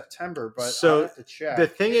be September, but So, I'll have to check. The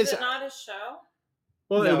thing Is is, it not a show?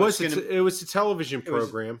 well, No, it was it's gonna- it was a television it was-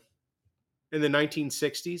 program in the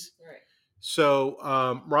 1960s. Right. So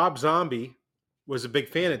Rob Zombie was a big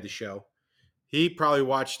fan of the show. He probably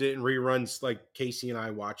watched it in reruns, like Casey and I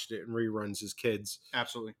watched it in reruns as kids,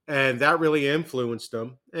 Absolutely. and that really influenced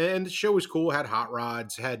him. And the show was cool. Had hot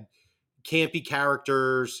rods, had campy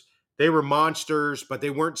characters. They were monsters, but they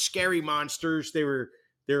weren't scary monsters. They were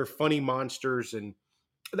funny monsters, and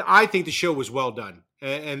I think the show was well done.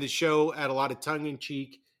 And the show had a lot of tongue in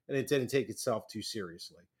cheek, and it didn't take itself too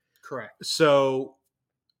seriously. Correct. So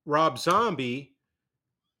Rob Zombie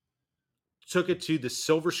took it to the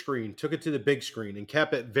silver screen, took it to the big screen, and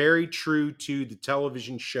kept it very true to the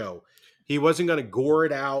television show. He wasn't going to gore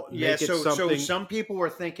it out and Yeah, make it so something. some people were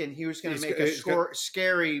thinking he was going to He's make go- he's go-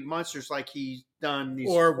 scary monsters like he's done these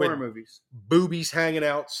Or horror with- movies. boobies hanging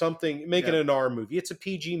out, something, make it Yeah. an R movie. It's a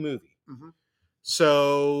PG movie. Mhm.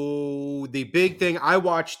 So the big thing, I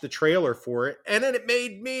watched the trailer for it, and then it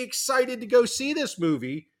made me excited to go see this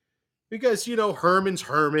movie because, Herman's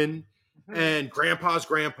Herman and Grandpa's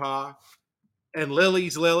Grandpa and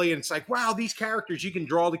Lily's Lily. And it's like, wow, these characters, you can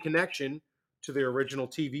draw the connection to the original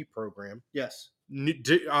TV program. Yes.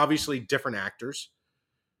 Obviously different actors.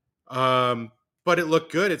 But it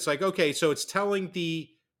looked good. It's like, okay, so it's telling the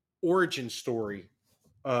origin story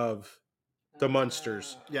of the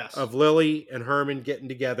Munsters, Yes. of Lily and Herman getting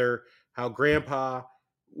together, how Grandpa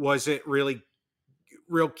wasn't really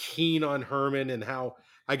real keen on Herman, and how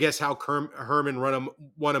Herman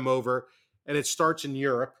won him over. And it starts in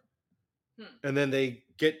Europe, and then they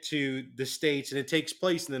get to the States, and it takes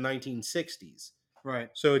place in the 1960s. Right.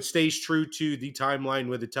 So it stays true to the timeline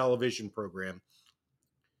with the television program.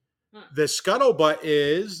 Hmm. The scuttlebutt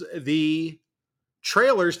is the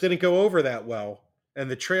trailers didn't go over that well, and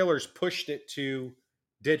the trailers pushed it to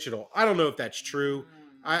digital. I don't know if that's true.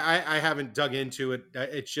 I haven't dug into it.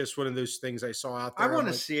 It's just one of those things I saw out I there. want to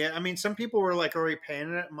I'm like, see it. I mean, some people were like already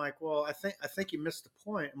painting it. I'm like, well, I think you missed the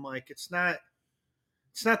point. I'm like, it's not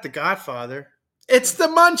The Godfather, it's the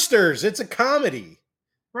Munsters. It's a comedy.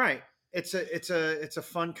 right? It's a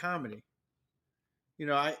fun comedy. You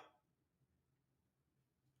know,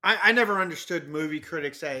 I never understood movie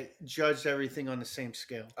critics that judged everything on the same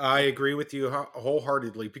scale. I agree with you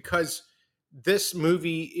wholeheartedly because this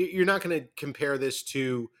movie, you're not going to compare this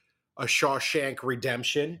to a Shawshank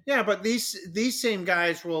Redemption. Yeah, but these same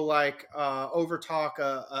guys will like overtalk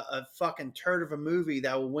a fucking turd of a movie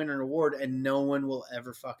that will win an award and no one will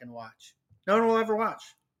ever fucking watch. No one will ever watch.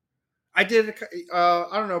 I did. I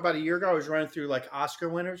don't know. About a year ago, I was running through like Oscar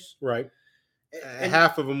winners. Right. And-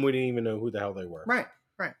 Half of them we didn't even know who the hell they were. Right.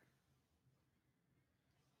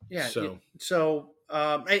 Yeah. So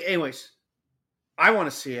Anyways, I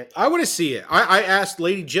want to see it. I want to see it. I asked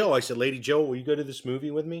Lady Jill. I said, Lady Jill, will you go to this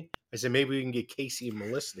movie with me? I said, maybe we can get Casey and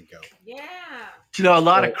Melissa to go. Yeah. You know, a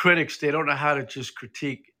lot of critics, they don't know how to just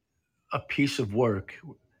critique a piece of work.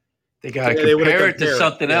 They got to Yeah, they wanna compare it to compare it,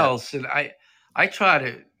 something yeah. else. And I try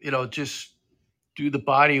to, just do the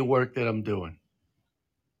body of work that I'm doing.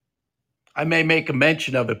 I may make a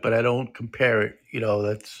mention of it, but I don't compare it.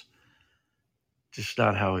 That's just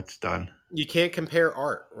not how it's done. You can't compare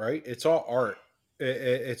art, right? It's all art.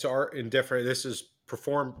 It's art in different. This is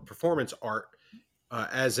performance art,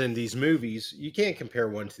 as in these movies. You can't compare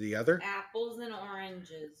one to the other. Apples and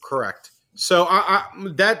oranges. Correct. So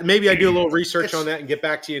that maybe I do a little research It's- on that and get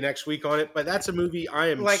back to you next week on it. But that's a movie I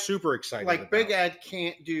am super excited Like about. Big Ed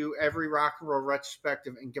can't do every rock and roll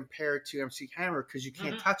retrospective and compare it to MC Hammer because you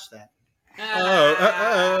can't touch that.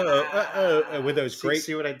 With those great.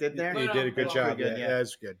 See what I did there? You did a good That's job. pretty good, Yeah, yeah.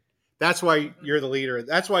 that's good. That's why you're the leader.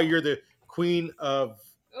 That's why you're the queen of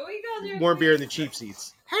Oh, we called you warm beer in the cheap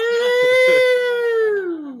seats.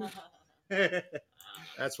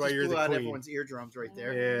 That's why Just you're blew the out queen. everyone's eardrums right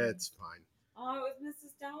there. Yeah, it's fine. Oh, it was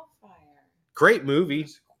Mrs. Doubtfire. Great movie.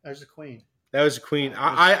 There's the queen. That was a queen.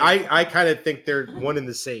 I kind of think they're one and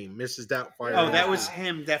the same. Mrs. Doubtfire. Oh, and that the was Queen.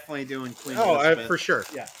 him definitely doing Queen. Oh, Elizabeth. for sure.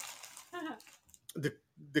 Yeah.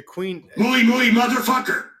 The queen. Mooey mooey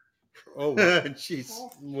motherfucker. Oh, Jeez.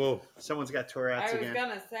 whoa, Someone's got I Tourette's was again.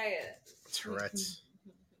 gonna say it. Tourette's.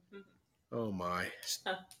 Oh my.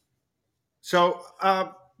 So,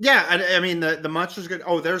 yeah, I mean the Monster's good.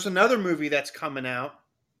 Oh, there's another movie that's coming out.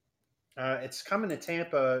 It's coming to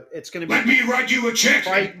Tampa. It's going to Let be me write you a check.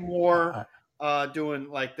 right more doing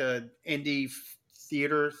like the indie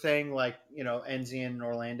theater thing, like ends in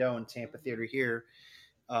Orlando and Tampa theater here.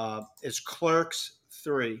 Is Clerks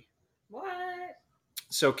 3. What?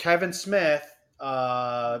 So Kevin Smith,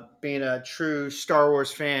 being a true Star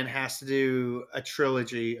Wars fan, has to do a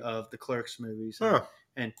trilogy of the Clerks movies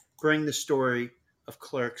and bring the story of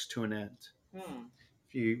Clerks to an end.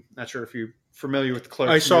 Not sure if you're familiar with the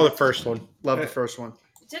Clerks. I saw movie. the first one. Love the first one.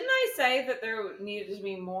 Didn't I say that there needed to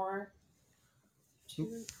be more?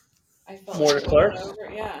 I felt More like to Clerks?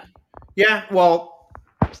 Yeah. Yeah, well,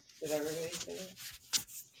 Did everybody say that?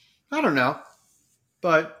 I don't know,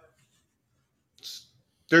 but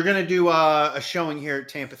they're going to do a showing here at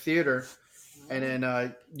Tampa Theater, and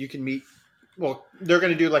then you can meet. Well, they're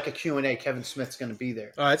going to do like a Q&A. Kevin Smith's going to be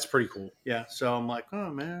there. Oh, that's pretty cool. Yeah, so I'm like, oh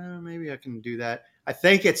man, maybe I can do that. I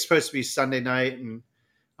think it's supposed to be Sunday night, and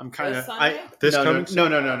I'm kind of This no, coming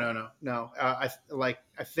no.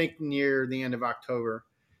 I think near the end of October,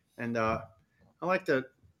 and I like to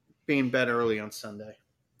be in bed early on Sunday.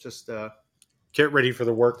 Just Get ready for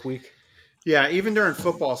the work week. yeah, even during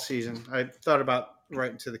football season, I thought about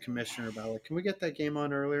writing to the commissioner about like, can we get that game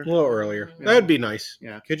on earlier? A little earlier. Yeah. That'd be nice.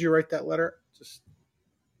 Yeah. Could you write that letter? Just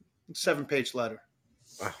 7-page letter.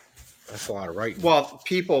 Wow, that's a lot of writing. Well,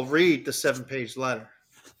 people read the 7-page letter.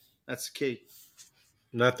 That's the key.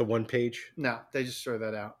 Not the 1 page. No, they just throw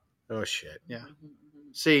that out. Oh shit. Yeah.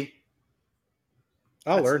 See,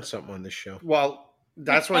 I'll learn something on this show well,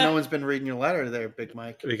 that's why no one's been reading your letter there, Big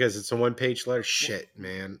Mike. because it's a 1 page letter. Shit,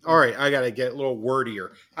 man. All right, I gotta get a little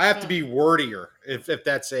wordier. I have to be wordier if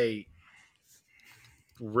that's a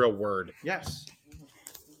real word Yes.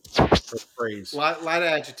 or phrase. Lot of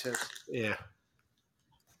adjectives. Yeah.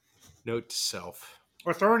 Note to self.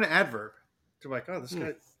 Or throw in an adverb. They're like, oh, is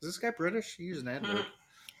this guy British? He used an adverb.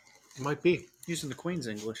 Might be. Using the Queen's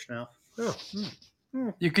English now. Oh.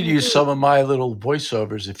 You could use some of my little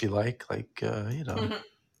voiceovers if you like.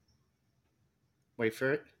 Wait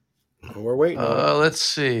for it. Well, we're waiting. Let's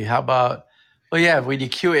see. How about? Well, yeah. When you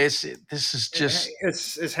cue it, this is just.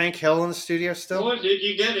 Is Hank Hill in the studio still? Boy, did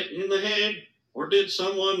you get it in the head? Or did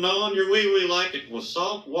someone gnaw on your wee-wee like it was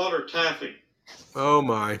salt water taffy? Oh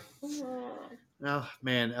my! Oh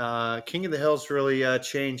man, King of the Hill's really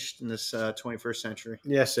changed in this 21st century.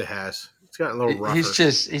 Yes, it has. It's gotten a little rougher. He's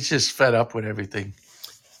just fed up with everything.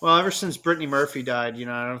 Well, ever since Brittany Murphy died,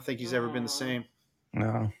 I don't think he's ever been the same.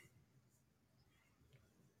 No.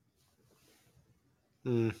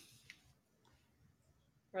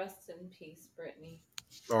 Rest in peace, Brittany.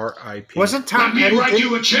 R.I.P. Wasn't Tom Let me Petty? write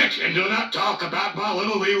you a check and do not talk about my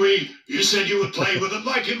little wee-wee. You said you would play with it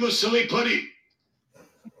like it was silly putty.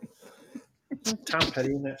 Tom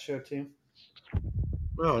Petty in that show too?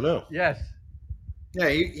 Oh no! Yes. Yeah,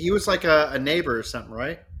 he was like a neighbor or something,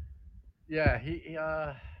 right? Yeah. He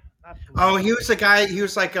Oh, he was the guy. He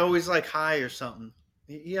was like always like high or something.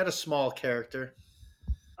 He had a small character.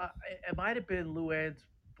 It might have been Luann's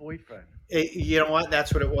boyfriend. You know what?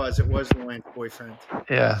 That's what it was. It was Luann's boyfriend.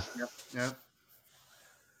 Yeah. Yep.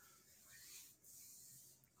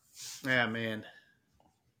 Yeah, man.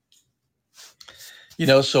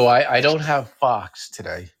 So I don't have Fox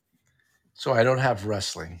today, so I don't have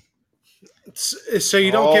wrestling. So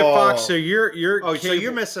you don't get Fox. So you're. Oh, so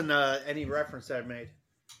you're missing any reference I made.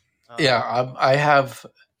 Yeah, I have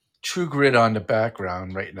True Grit on the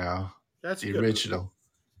background right now. That's the good original. movie.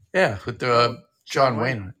 Yeah, with the John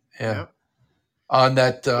Wayne. Yeah. Yep. On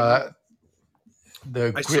that the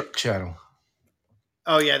Grit channel.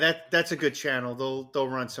 Oh yeah, that's a good channel. They'll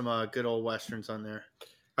run some good old westerns on there.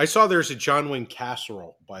 I saw there's a John Wayne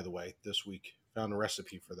casserole, by the way, this week. Found a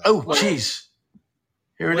recipe for that. Oh, jeez.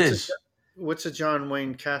 Here it is. What's a John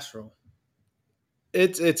Wayne casserole?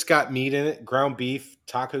 It's got meat in it, ground beef,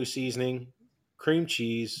 taco seasoning, cream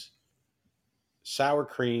cheese, sour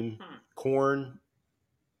cream, corn,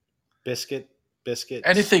 biscuit.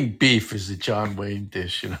 Anything beef is a John Wayne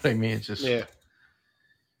dish. You know what I mean? It's just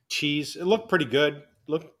cheese. It looked pretty good.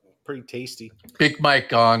 Looked pretty tasty. Big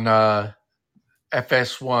Mike on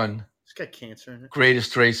FS1. It's got cancer in it.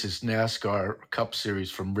 Greatest Races NASCAR Cup Series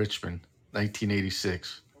from Richmond,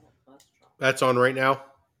 1986. That's on right now.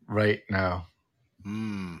 Right now.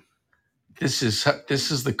 This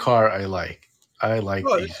is the car I like. I like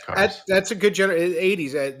these cars. That's a good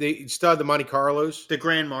 80s. They still had the Monte Carlos. The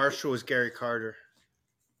Grand Marshal was Gary Carter.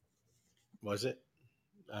 Was it?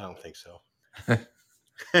 I don't think so.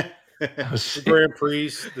 The Grand Prix.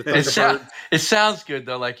 The Thunderbird. It sounds good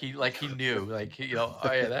though. Like he knew.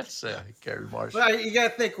 Oh yeah, that's Gary Marshall. Well, you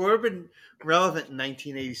got to think would have been relevant in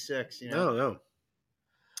 1986. I don't know.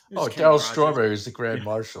 Oh, Darryl Strawberry is the Grand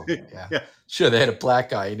Marshal. Yeah. Sure, they had a black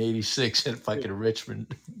guy in '86 in fucking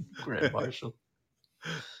Richmond Grand Marshal.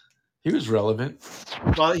 He was relevant.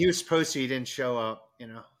 Well, he was supposed to. He didn't show up.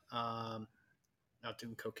 Out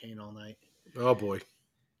doing cocaine all night. Oh boy.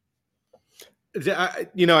 I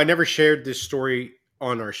never shared this story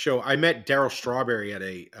on our show. I met Darryl Strawberry at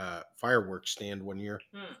a fireworks stand one year.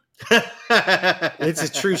 It's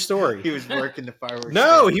a true story. He was working the fireworks.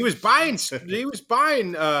 No, stand. he was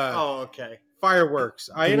buying. Oh, okay. Fireworks.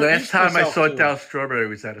 The last time I saw Darryl Strawberry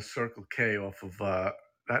was at a Circle K off of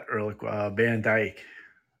that early Van Dyke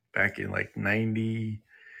back in like 90,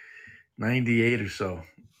 98 or so.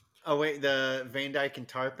 Oh wait, the Van Dyke and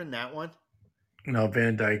Tarpon, that one? No,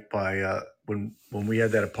 Van Dyke by when we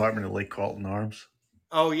had that apartment at Lake Carlton Arms.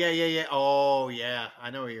 Oh yeah. Oh yeah,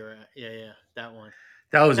 I know where you're at. Yeah, that one.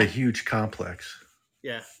 That was a huge complex.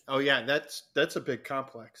 Yeah. Oh yeah, that's a big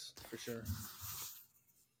complex for sure.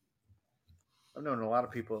 I've known a lot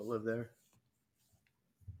of people that live there.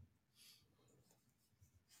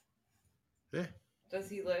 Yeah. Does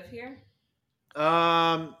he live here?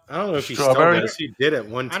 I don't know if he still Strawberry? does. He did at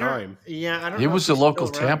one time. I don't He know was if a he's local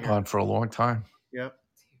still around here. tampon for a long time. Yep.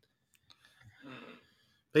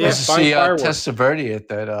 But I used to see fireworks. Testaverde at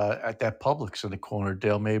that Publix in the corner,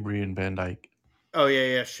 Dale Mabry and Van Dyke. Oh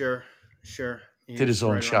yeah, sure. He Did his was own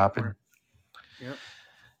right around the shopping. corner. Yep.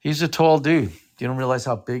 He's a tall dude. You don't realize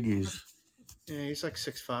how big he is. Yeah, he's like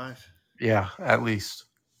 6'5". Yeah, at least.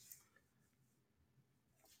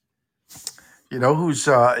 You know who's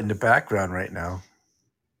in the background right now?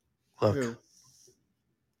 Look, Who?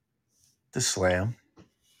 the Slam.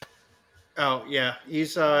 Oh yeah,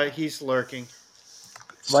 he's lurking.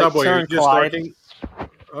 Right Subway, turn, are you just Clyde. lurking?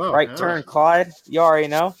 Oh, Right no. turn, Clyde. You already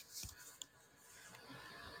know.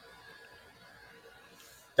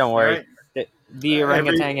 Don't worry. Right. The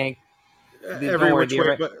orangutan ain't.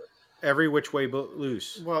 Every which way but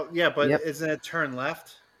loose. Well, yeah, but Yep. isn't it turn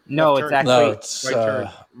left? No, Left it's turn. actually No, it's right turn.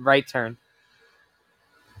 right turn.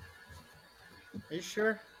 Are you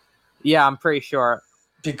sure? Yeah, I'm pretty sure.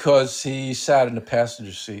 because he sat in the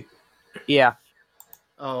passenger seat. Yeah.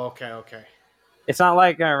 Oh, okay. It's not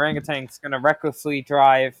like an orangutan's going to recklessly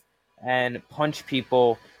drive and punch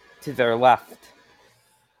people to their left.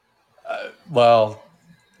 Well,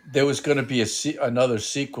 there was going to be another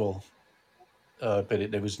sequel, but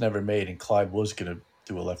it was never made. And Clyde was going to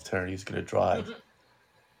do a left turn. He was going to drive.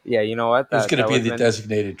 Yeah, you know what? He was going to be would've the been,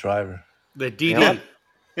 designated driver. The You know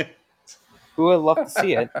DD. who would love to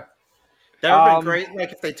see it? That would have been great,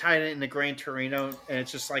 like if they tied it into Gran Torino and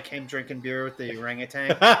it's just like him drinking beer with the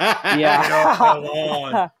orangutan. Yeah. Come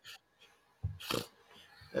on.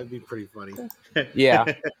 That'd be pretty funny. Yeah.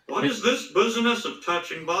 What is this business of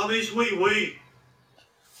touching Bobby's wee-wee?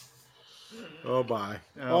 Oh my.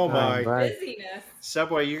 Oh, my. Busyness.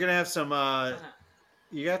 Subway, you're gonna have some.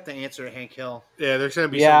 You got to answer to Hank Hill. Yeah, there's gonna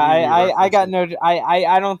be Yeah, some Wee Wee I got references. no.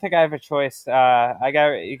 I don't think I have a choice. You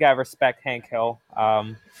got to respect Hank Hill.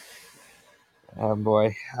 Oh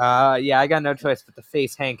boy. Yeah, I got no choice but to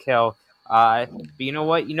face Hank Hill. But you know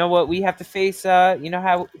what? We have to face.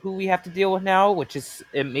 Who we have to deal with now, which is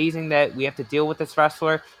amazing that we have to deal with this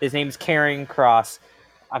wrestler. His name's Karrion Kross.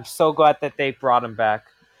 I'm so glad that they brought him back.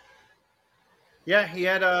 Yeah, he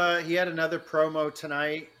had another promo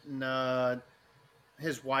tonight, and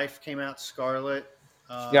his wife came out, Scarlett.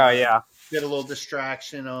 Yeah. Did a little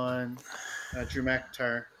distraction on Drew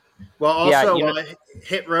McIntyre. Well, Yeah, also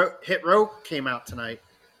Hit Row came out tonight.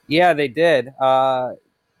 Yeah, they did.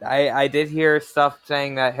 I did hear stuff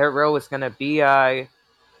saying that Hit Row was gonna be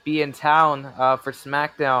in town for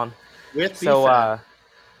SmackDown. With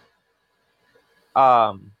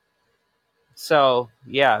So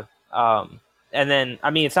yeah. And then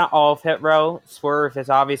it's not all of Hit Row. Swerve is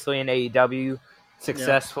obviously in AEW,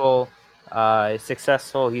 successful.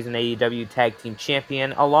 Successful. He's an AEW Tag Team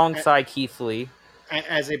Champion alongside Keith Lee.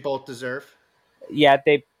 As they both deserve. Yeah,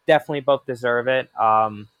 they definitely both deserve it.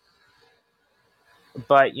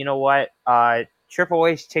 But you know what? Triple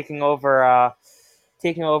H taking over,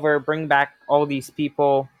 bring back all these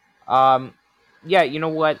people. Yeah, you know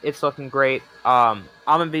what? It's looking great. I'm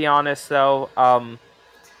gonna be honest though.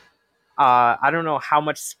 I don't know how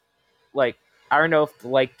much, like, I don't know if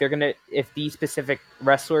if these specific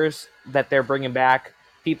wrestlers that they're bringing back,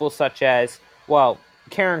 people such as, well,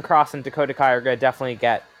 Karen Cross and Dakota Kai are gonna definitely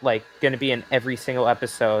gonna be in every single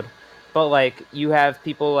episode, but like you have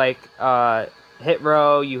people like Hit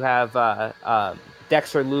Row, you have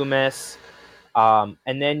Dexter Loomis, and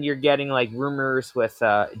then you're getting like rumors with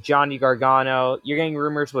Johnny Gargano. You're getting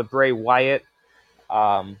rumors with Bray Wyatt.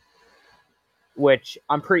 Which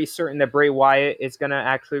I'm pretty certain that Bray Wyatt is going to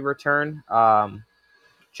actually return.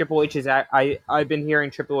 Triple H I've been hearing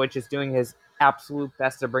Triple H is doing his absolute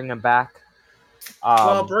best to bring him back.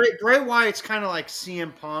 Well, Bray Wyatt's kind of like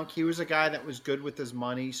CM Punk. He was a guy that was good with his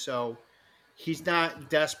money, so he's not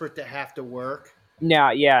desperate to have to work. No.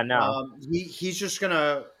 He's just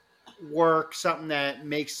gonna work something that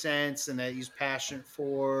makes sense and that he's passionate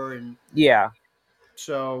for, and yeah.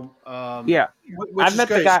 so Yeah. which I've is met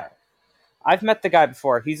good. the guy. I've met the guy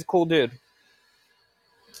before. He's a cool dude.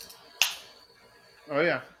 Oh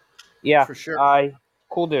yeah. Yeah, For sure.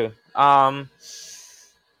 Cool dude.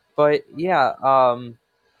 But yeah,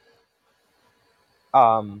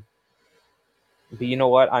 but you know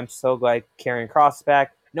what? I'm so glad Karrion Kross is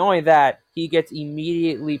back. Not only that, he gets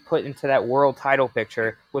immediately put into that world title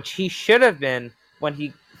picture, which he should have been when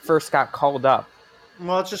he first got called up.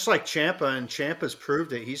 Well, it's just like Ciampa, and Ciampa's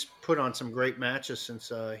proved it. He's put on some great matches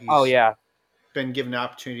since he's been given the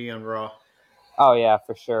opportunity on Raw. Oh yeah,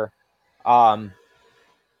 for sure.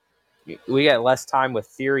 We get less time with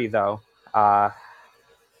Theory though.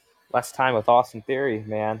 Less time with Austin Theory,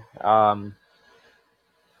 man. I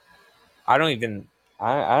don't even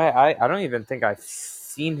think I've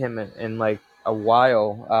seen him in like a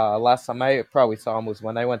while. Last time I probably saw him was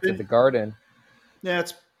when I went to the Garden. Yeah,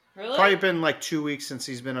 it's probably been like 2 weeks since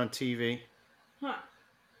he's been on TV. Huh.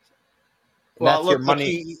 Well,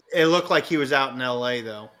 it looked like he was out in LA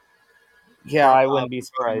though. Yeah, I wouldn't be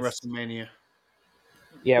surprised. WrestleMania.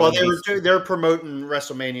 Yeah, well, they were promoting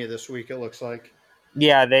WrestleMania this week. It looks like.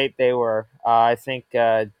 Yeah, they were. I think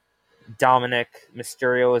Dominic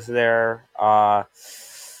Mysterio was there. I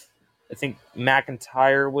think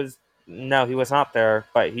McIntyre was. No, he was not there,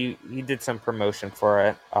 but he did some promotion for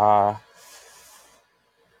it.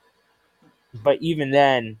 But even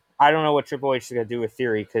then, I don't know what Triple H is gonna do with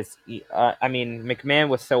Theory because McMahon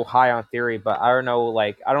was so high on Theory, but I don't know.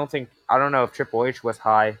 Like, I don't know if Triple H was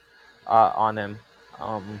high on him.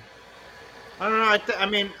 I don't know.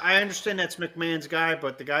 I understand that's McMahon's guy,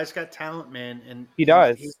 but the guy's got talent, man, and he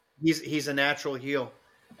does. He's a natural heel,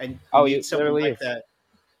 and you need someone like that.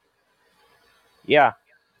 Yeah,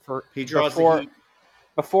 he draws the heat.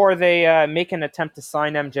 Before they make an attempt to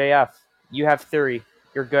sign MJF, you have Theory.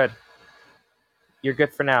 You're good. You're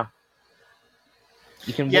good for now.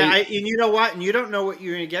 You can Yeah, wait. and you know what? And you don't know what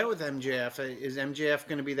you're going to get with MJF. Is MJF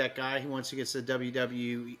going to be that guy who once he gets to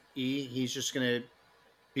WWE, he's just going to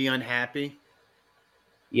be unhappy?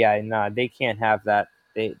 Yeah, nah, they can't have that.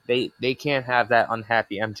 They can't have that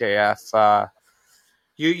unhappy MJF.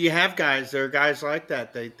 You have guys. There are guys like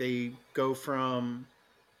that. They go from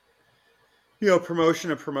promotion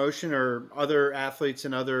to promotion, or other athletes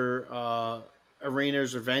in other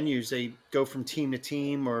arenas or venues. They go from team to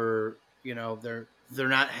team, or they're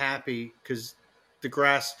not happy because the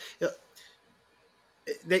grass.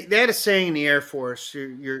 They had a saying in the Air Force: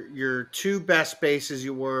 your two best bases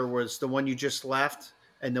you were was the one you just left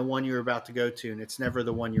and the one you're about to go to, and it's never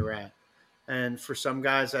the one you're at. And for some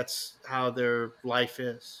guys, that's how their life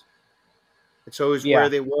is. It's always where Yeah,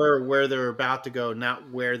 they were, where they're about to go, not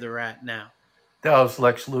where they're at now. That was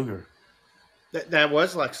Lex Luger. That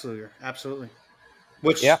was Lex Luger, absolutely.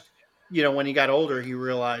 yeah. Which, when he got older, he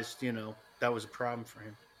realized, that was a problem for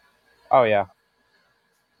him. Oh yeah.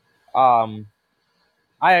 Um,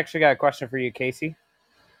 I actually got a question for you, Casey.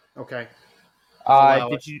 Okay, I'll allow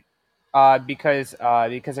it. Did you? Because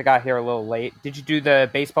I got here a little late. Did you do the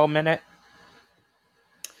baseball minute?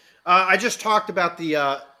 I just talked about the.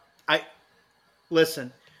 I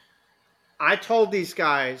listen. I told these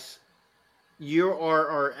guys, you are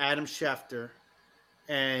our Adam Schefter,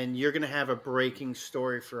 and you're going to have a breaking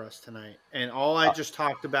story for us tonight. And all I just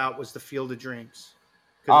talked about was the Field of Dreams,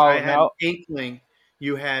 because I Oh had an no, inkling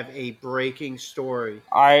you have a breaking story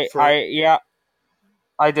for yeah,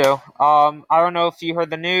 I do. I don't know if you heard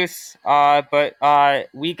the news. But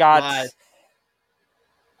we got. live.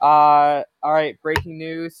 All right, breaking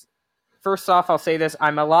news. First off, I'll say this: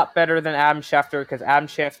 I'm a lot better than Adam Schefter because Adam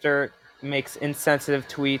Schefter makes insensitive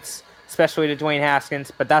tweets, especially to Dwayne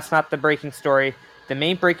Haskins. But that's not the breaking story. The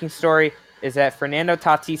main breaking story is that Fernando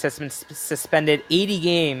Tatis has been suspended 80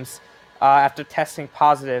 games after testing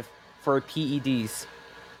positive for PEDs.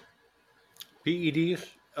 PEDs,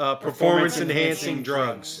 performance enhancing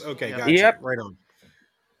drugs. Okay, Yep. gotcha. Yep. Right on.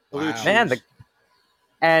 Blue Wow. Man, cheese.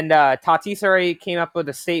 And Tatis already came up with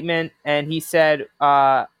a statement, and he said,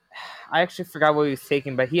 I actually forgot what he was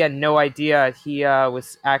taking, but he had no idea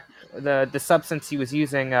the substance he was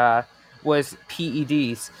using was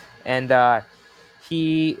PEDs, and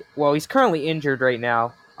he's currently injured right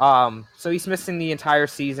now. So he's missing the entire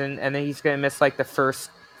season, and then he's gonna miss like the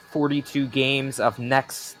first 42 games of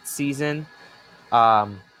next season.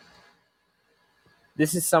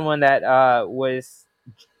 This is someone that was,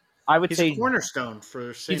 I would He's a say, cornerstone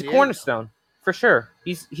for San he's a Diego. cornerstone for sure.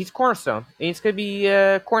 He's cornerstone, and he's gonna be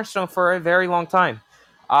cornerstone for a very long time.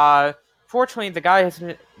 Fortunately, the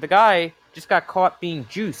guy just got caught being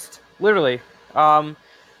juiced, literally. And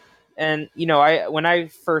when I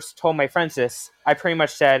first told my friends this, I pretty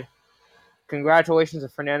much said, "Congratulations to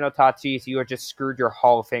Fernando Tatis, you are just screwed your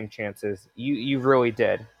Hall of Fame chances. You really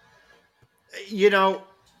did."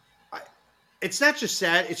 It's not just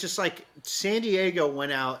that. It's just like San Diego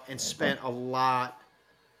went out and spent a lot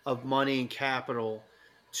of money and capital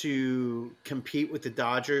to compete with the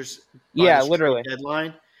Dodgers by Yeah, this trade literally.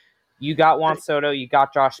 deadline. You got Juan Soto, you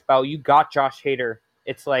got Josh Bell, you got Josh Hader.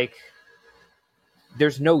 It's like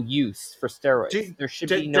there's no use for steroids. There should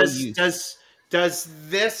be no use. Does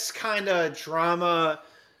this kind of drama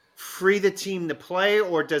free the team to play,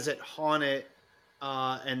 or does it haunt it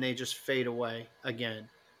and they just fade away again?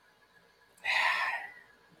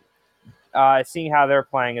 Seeing how they're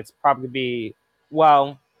playing, it's probably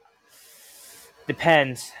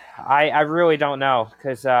depends. I really don't know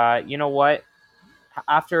because you know what?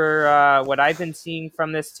 After what I've been seeing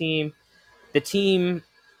from this team, the team,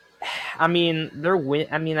 I mean,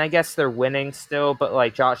 I mean, I guess they're winning still, but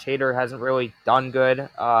like Josh Hader hasn't really done good.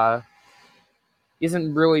 He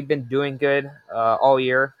hasn't really been doing good all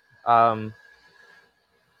year. Juan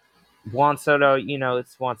Soto,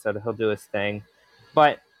 it's Juan Soto. He'll do his thing,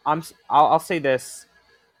 but I'll say this: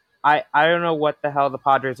 I don't know what the hell the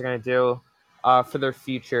Padres are gonna do for their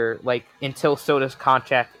future, like until Soto's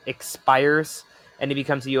contract expires and he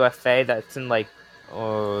becomes a UFA. That's in like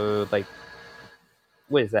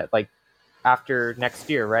what is that, like after next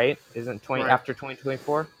year, right? Isn't Right. after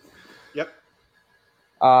 2024? Yep.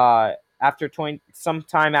 After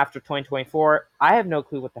sometime after 2024, I have no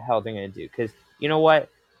clue what the hell they're gonna do because you know what,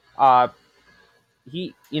 I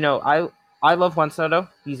love Juan Soto.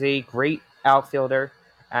 He's a great outfielder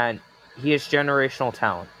and he has generational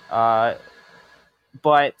talent.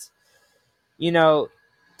 But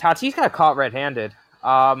Tatis got caught red-handed.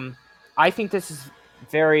 I think that's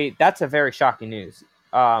a very shocking news.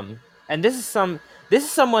 And this is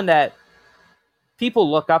someone that people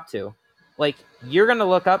look up to. Like you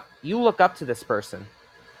look up to this person.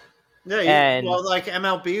 Yeah, And well, like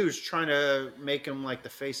MLB was trying to make him like the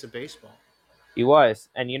face of baseball. he was.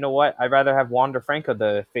 And you know what? I'd rather have Wander Franco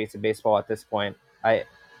the face of baseball at this point.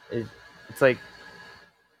 It's like,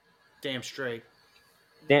 Damn straight.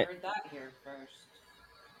 You Dan- heard that here first.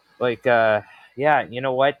 like, yeah, you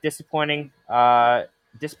know what? Disappointing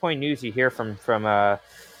news you hear from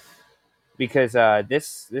because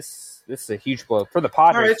this is a huge blow for the All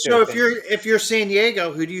right, Padres too. so 'Cause if you're San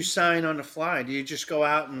Diego, who do you sign on the fly? Do you just go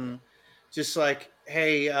out and just like,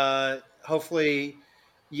 hey, hopefully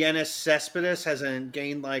Yenis Cespedes hasn't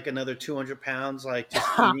gained like another 200 pounds, like just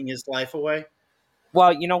eating his life away?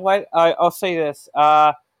 well, you know what? I'll say this.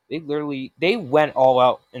 They went all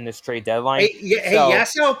out in this trade deadline. Hey, So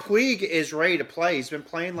Yasiel Puig is ready to play. He's been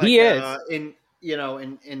playing like he is.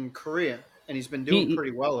 in Korea, and he's been doing He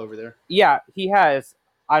pretty well over there. Yeah, he has.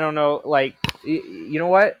 I don't know. Like, you know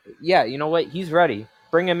what? Yeah, you know what? He's ready.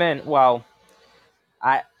 Bring him in. Well,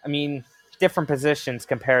 I mean, different positions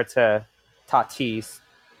compared to Tatis,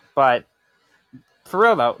 but for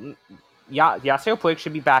real though, yeah, Yasiel Puig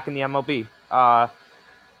should be back in the MLB.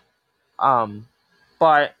 Um,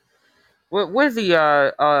 but with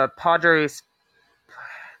the Padres,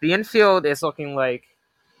 the infield is looking like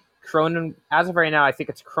Cronin. As of right now, I think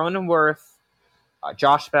it's Cronenworth,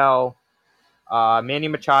 Josh Bell, Manny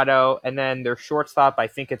Machado, and then their shortstop. I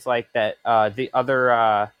think it's like that. The other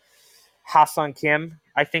Ha-Seong Kim.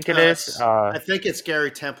 I think it is. I think it's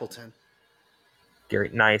Gary Templeton.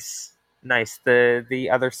 Gary, nice. The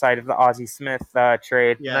other side of the Ozzie Smith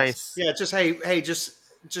trade. Yes. Nice. Yeah.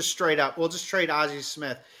 Just straight up. We'll just trade Ozzie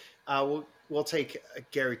Smith. We'll take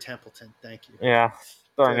Gary Templeton. Thank you. Yeah,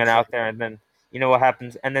 throwing Good it out trade. there, and then you know what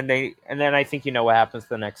happens, and then I think you know what happens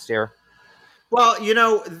the next year. Well,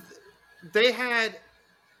 they had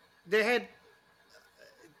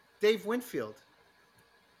Dave Winfield.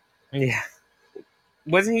 Yeah,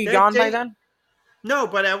 wasn't he They- gone by they- then? No,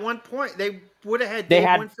 but at one point they would have had They Dave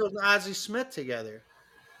had- Winfield and Ozzie Smith together.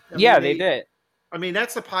 They did. I mean,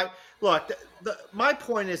 that's look. My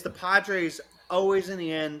point is the Padres always in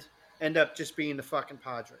the end up just being the fucking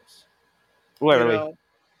Padres. Literally.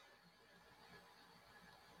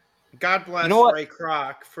 God bless what? Ray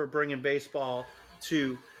Kroc for bringing baseball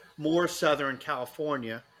to more Southern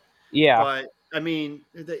California. Yeah. But I mean,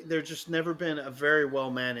 they're just never been a very well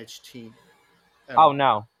managed team. Oh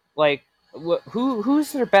no! Like,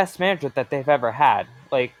 who's their best manager that they've ever had?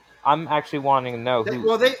 Like, I'm actually wanting to know who.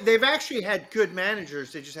 Well, they've actually had good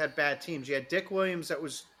managers. They just had bad teams. You had Dick Williams that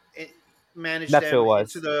managed That's them who it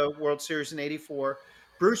was. into the World Series in '84.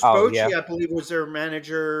 Bruce Oh, Bochy, yeah. I believe, was their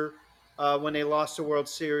manager when they lost the World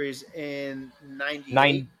Series in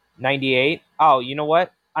 '98. 98. Oh, you know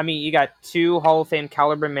what? I mean, you got two Hall of Fame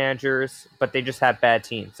caliber managers, but they just have bad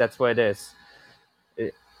teams. That's what it is.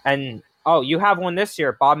 And you have one this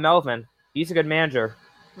year, Bob Melvin. He's a good manager.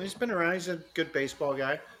 He's been around. He's a good baseball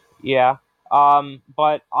guy. Yeah.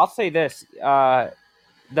 But I'll say this: the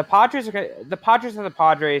Padres are the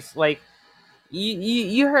Padres. Like,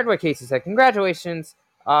 you heard what Casey said. Congratulations.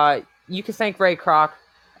 You can thank Ray Kroc,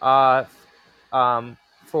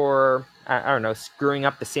 for I don't know, screwing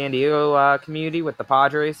up the San Diego community with the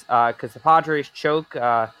Padres. Because the Padres choke.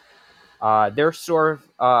 They're sort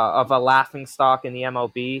of a laughing stock in the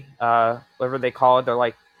MLB. Whatever they call it, they're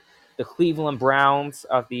like the Cleveland Browns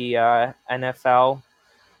of the NFL.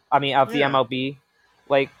 I mean, of the MLB.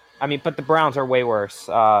 Like, I mean, but the Browns are way worse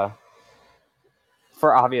for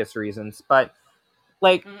obvious reasons. But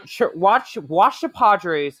like, sure, watch the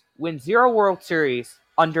Padres win 0 World Series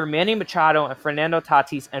under Manny Machado and Fernando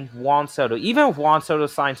Tatis and Juan Soto. Even if Juan Soto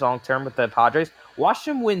signs long term with the Padres, watch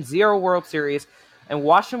them win 0 World Series and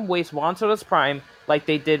watch them waste Juan Soto's prime like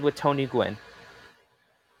they did with Tony Gwynn.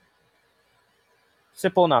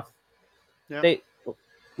 Simple enough. Yeah. They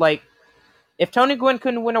like, if Tony Gwynn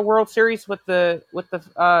couldn't win a World Series with the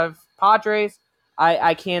Padres,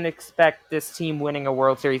 I can't expect this team winning a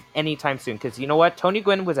World Series anytime soon. Because you know what, Tony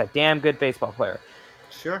Gwynn was a damn good baseball player.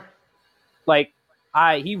 Sure. Like,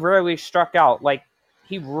 he rarely struck out. Like,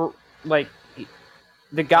 the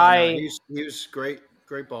guy. He was great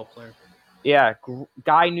ball player. Yeah,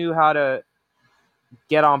 guy knew how to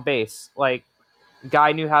get on base. Like,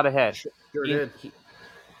 guy knew how to hit. Sure did.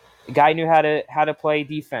 Guy knew how to play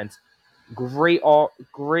defense. Great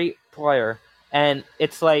player. And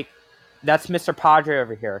it's like, that's Mr. Padre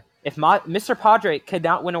over here. If Mr. Padre could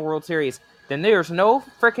not win a World Series, then there's no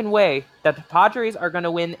freaking way that the Padres are going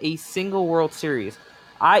to win a single World Series.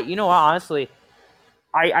 Honestly,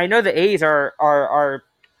 I know the A's are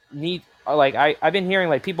need. Like, I've been hearing,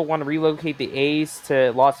 like, people want to relocate the A's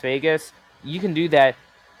to Las Vegas. You can do that.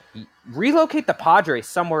 Relocate the Padres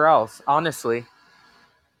somewhere else, honestly.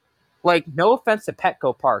 Like, no offense to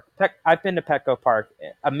Petco Park. I've been to Petco Park.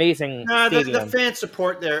 Amazing No, the stadium. fan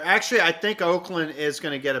support there. Actually, I think Oakland is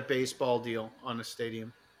going to get a baseball deal on the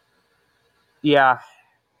stadium. Yeah.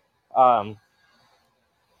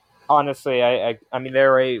 Honestly, I mean, they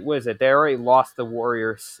already, what is it? They already lost the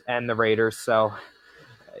Warriors and the Raiders, so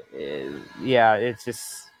yeah, it's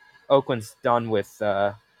just Oakland's done with.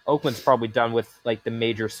 Oakland's probably done with like the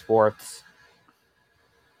major sports.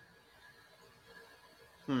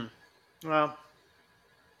 Well,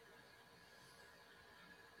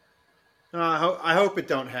 I hope it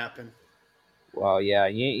don't happen. Well, yeah,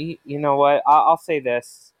 you know what? I'll say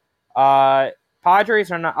this.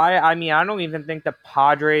 Padres are not. I mean, I don't even think the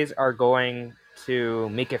Padres are going to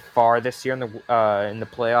make it far this year in the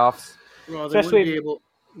playoffs. Well, they wouldn't be Especially, able.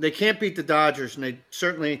 They can't beat the Dodgers, and they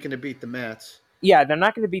certainly ain't going to beat the Mets. yeah, they're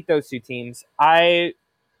not going to beat those two teams. I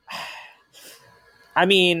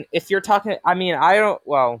mean, if you're talking, I mean, I don't.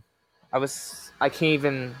 Well, I can't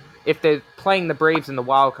even. If they're playing the Braves in the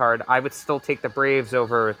wild card, I would still take the Braves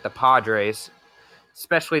over the Padres,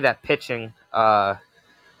 especially that pitching.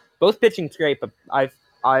 Both pitching's great, but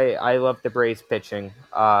I love the Braves pitching.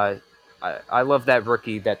 I love that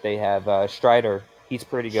rookie that they have, Strider. He's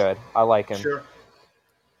pretty good. I like him. Sure.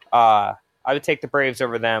 I would take the Braves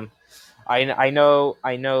over them. I know,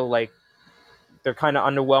 like they're kind of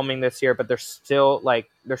underwhelming this year, but they're still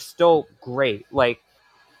great. Like,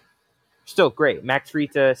 still great. Max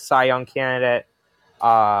Rita, Cy Young candidate.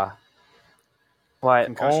 But oh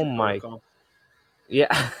Concussion my, protocol.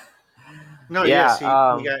 yeah, No, yeah. yes, he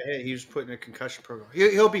got hit. He was put in a concussion program.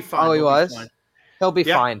 He'll be fine. Oh, he He'll was. Be fine. He'll be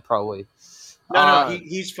Yeah. fine, probably. No,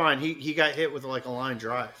 he's fine. He got hit with like a line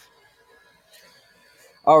drive.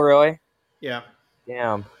 Oh, really? Yeah.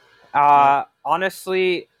 Damn.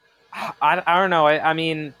 Honestly, I don't know. I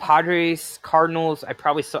mean, Padres, Cardinals. I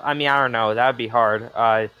probably still. I mean, I don't know. That would be hard.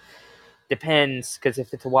 Depends, because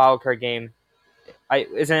if it's a wild card game,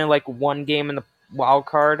 isn't it like one game in the wild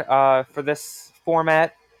card for this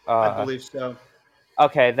format? I believe so.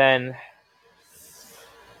 Okay, then.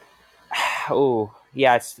 Oh,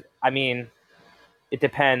 yes. I mean, it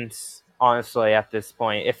depends. Honestly, at this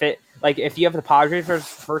point, if you have the Padres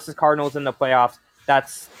versus Cardinals in the playoffs,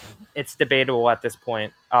 it's debatable at this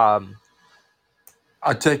point. I'll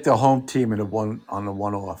take the home team in a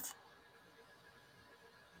one-off.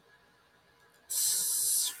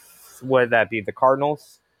 Would that be the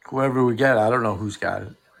Cardinals? Whoever we get, I don't know who's got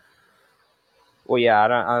it. Well, yeah, I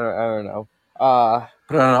don't know. But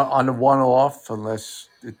on the one-off, unless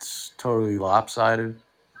it's totally lopsided.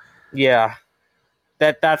 Yeah,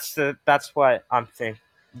 that's what I'm thinking.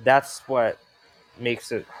 That's what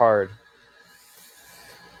makes it hard.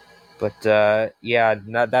 But yeah,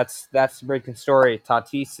 that's the breaking story.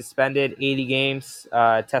 Tatis suspended 80 games,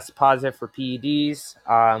 tested positive for PEDs.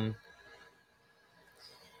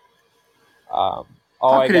 All How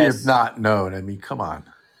I could he have guess. not known? I mean, come on.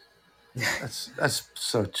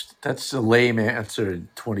 That's a lame answer in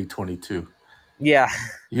 2022. Yeah,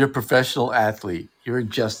 You're a professional athlete. You're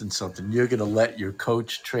ingesting something. You're going to let your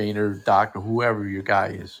coach, trainer, doctor, whoever your guy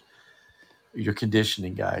is, your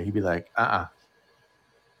conditioning guy, he'd be like,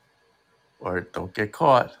 or don't get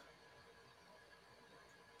caught.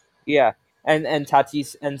 yeah, and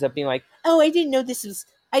Tatis ends up being like, "Oh, I didn't know this was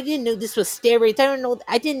steroids.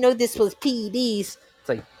 I didn't know this was PEDs." It's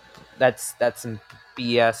like that's some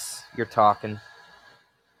BS you're talking.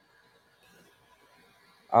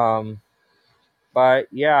 But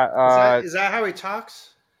yeah, Is that how he talks?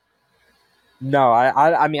 no,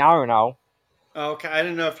 I mean, I don't know. Oh, okay, I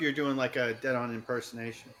didn't know if you were doing like a dead-on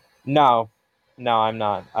impersonation. No, I'm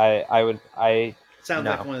not. I Sounds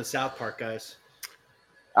no. like one of the South Park guys.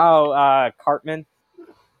 Oh, Cartman.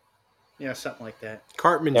 Yeah, something like that.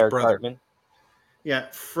 Cartman's Eric brother. Cartman. Yeah,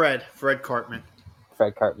 Fred Cartman.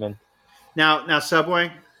 Fred Cartman. Now,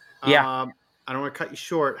 Subway. Yeah. I don't want to cut you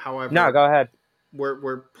short. However, No, go ahead.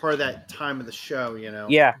 We're part of that time of the show, you know.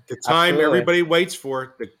 Yeah, The time absolutely. everybody waits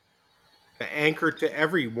for, the anchor to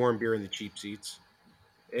every warm beer in the cheap seats.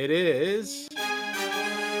 It is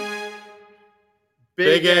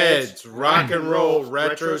Big Ed's Rock and Roll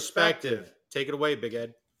Retrospective. Take it away, Big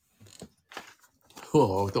Ed.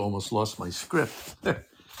 Oh, I almost lost my script. But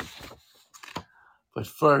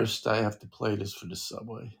first, I have to play this for the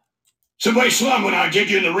Subway. Subway Slum when I get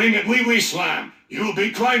you in the ring at Wee Wee Slam. You will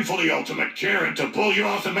be crying for the ultimate Karen to pull you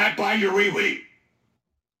off the mat by your wee wee.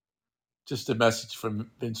 Just a message from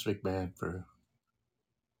Vince McMahon for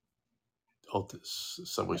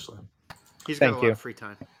Subway Slam. He's got Thank a lot you. of free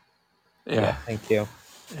time. Yeah. Thank you.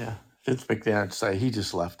 Yeah. Vince McMahon, he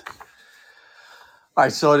just left. All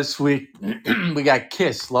right, so this week we got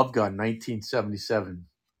Kiss, Love Gun, 1977.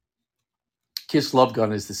 Kiss Love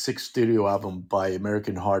Gun is the sixth studio album by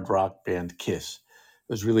American hard rock band Kiss.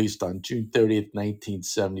 It was released on June 30th,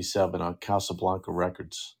 1977 on Casablanca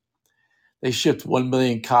Records. They shipped 1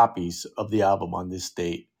 million copies of the album on this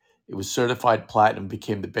date. It was certified platinum and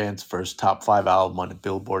became the band's first top 5 album on the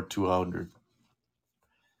Billboard 200.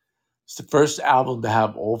 It's the first album to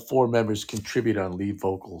have all 4 members contribute on lead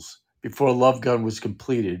vocals. Before Love Gun was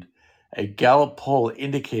completed, a Gallup poll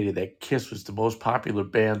indicated that Kiss was the most popular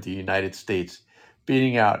band in the United States,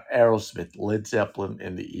 beating out Aerosmith, Led Zeppelin,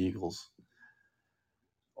 and the Eagles.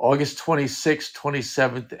 August 26th,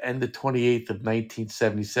 27th, and the 28th of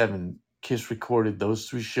 1977, Kiss recorded those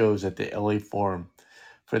 3 shows at the LA Forum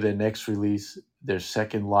for their next release, their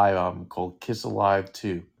second live album called Kiss Alive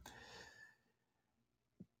 2.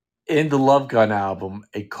 In the Love Gun album,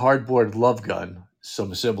 a cardboard love gun,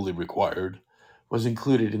 some assembly required, was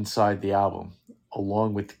included inside the album,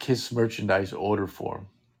 along with the Kiss merchandise order form.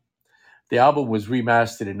 The album was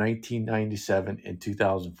remastered in 1997 and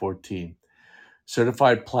 2014.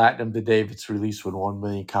 Certified platinum the day of its release when 1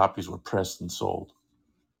 million copies were pressed and sold.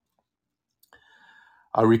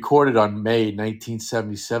 Recorded on May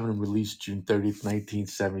 1977 and released June 30th,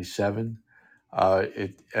 1977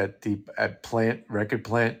 at Record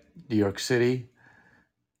Plant, New York City.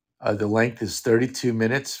 The length is 32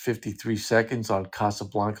 minutes, 53 seconds on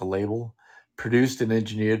Casablanca label. Produced and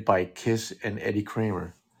engineered by Kiss and Eddie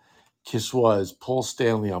Kramer. Kiss was Paul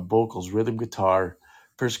Stanley on vocals, rhythm guitar,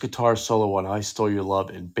 first guitar solo on I Stole Your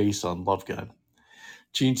Love, and bass on Love Gun.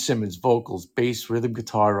 Gene Simmons, vocals, bass, rhythm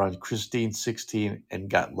guitar on Christine 16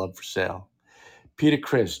 and Got Love for Sale. Peter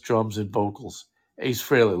Criss, drums and vocals. Ace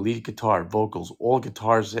Frehley, lead guitar, vocals, all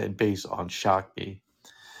guitars and bass on Shock Me.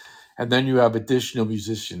 And then you have additional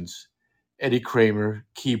musicians. Eddie Kramer,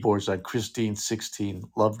 keyboards on Christine 16,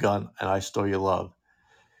 Love Gun, and I Stole Your Love.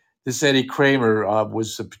 This Eddie Kramer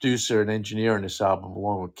was the producer and engineer on this album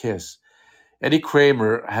along with Kiss. Eddie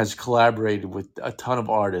Kramer has collaborated with a ton of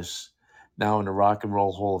artists now in the Rock and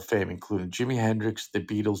Roll Hall of Fame, including Jimi Hendrix, the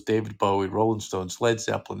Beatles, David Bowie, Rolling Stones, Led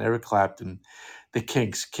Zeppelin, Eric Clapton, the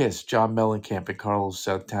Kinks, Kiss, John Mellencamp, and Carlos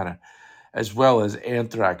Santana, as well as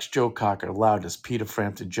Anthrax, Joe Cocker, Loudness, Peter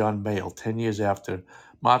Frampton, John Mayall, 10 years after,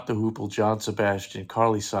 Mott the Hoople, John Sebastian,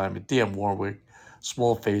 Carly Simon, Dionne Warwick,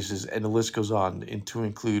 Small Faces, and the list goes on, and to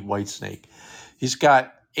include Whitesnake. He's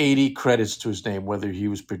got 80 credits to his name, whether he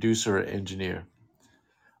was producer or engineer.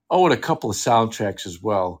 Oh, and a couple of soundtracks as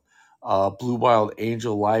well. Blue Wild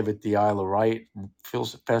Angel live at the Isle of Wight,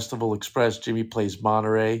 Festival Express, Jimmy Plays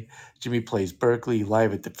Monterey, Jimmy Plays Berkeley,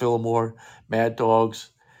 live at the Fillmore, Mad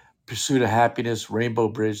Dogs, Pursuit of Happiness, Rainbow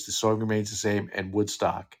Bridge, The Song Remains the Same, and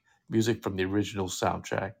Woodstock. Music from the original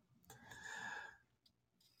soundtrack.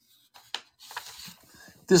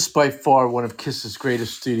 This is by far one of Kiss's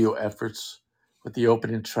greatest studio efforts, with the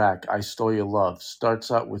opening track, I Stole Your Love. Starts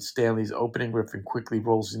out with Stanley's opening riff and quickly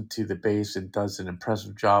rolls into the bass and does an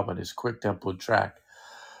impressive job on his quick-tempo track.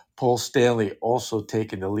 Paul Stanley also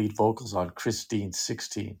taking the lead vocals on Christine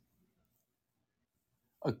 16.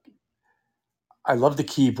 I love the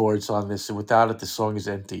keyboards on this, and without it, the song is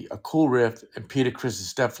empty. A cool riff, and Peter Criss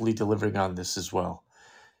is definitely delivering on this as well.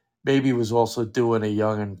 Baby was also doing a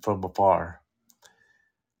Young'un from Afar.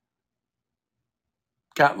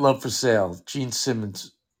 Got Love for Sale. Gene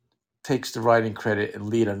Simmons takes the writing credit and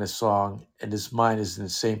lead on this song, and his mind is in the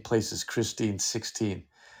same place as Christine 16.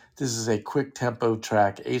 This is a quick tempo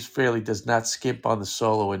track. Ace Frehley does not skimp on the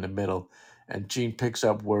solo in the middle, and Gene picks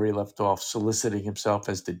up where he left off, soliciting himself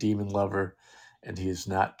as the demon lover, and he is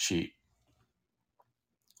not cheap.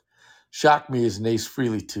 Shock Me is an Ace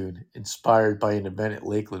Frehley tune, inspired by an event at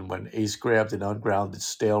Lakeland when Ace grabbed an ungrounded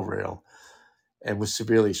stale rail and was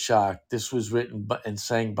severely shocked. This was written and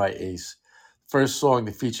sang by Ace. First song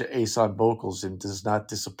to feature Ace on vocals and does not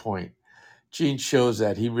disappoint. Gene shows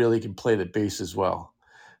that he really can play the bass as well.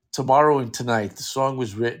 Tomorrow and Tonight, the song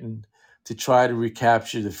was written to try to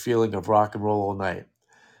recapture the feeling of rock and roll all night,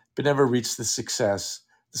 but never reached the success.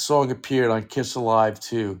 The song appeared on Kiss Alive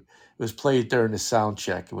 2. It was played during the sound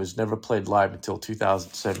check and was never played live until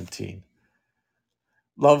 2017.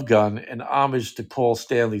 Love Gun, an homage to Paul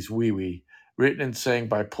Stanley's Wee Wee, written and sang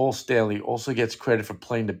by Paul Stanley, also gets credit for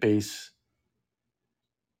playing the bass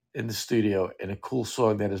in the studio, and a cool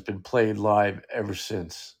song that has been played live ever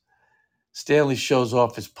since. Stanley shows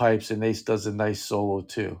off his pipes, and Ace does a nice solo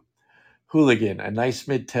too. Hooligan, a nice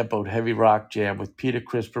mid-tempoed heavy rock jam with Peter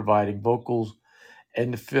Criss providing vocals,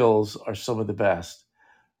 and the fills are some of the best.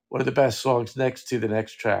 One of the best songs next to the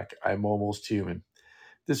next track, I'm Almost Human.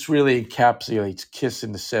 This really encapsulates Kiss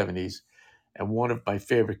in the 70s, and one of my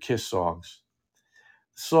favorite Kiss songs.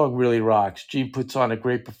 The song really rocks. Gene puts on a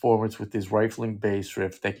great performance with his rifling bass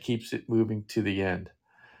riff that keeps it moving to the end.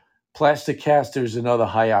 Plaster Caster is another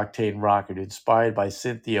high-octane rocket inspired by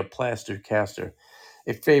Cynthia Plaster Caster,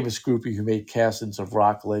 a famous groupie who made castings of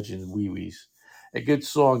rock legend Wee Wees. A good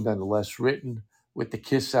song nonetheless, written with the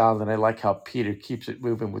Kiss sound, and I like how Peter keeps it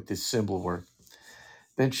moving with his cymbal work.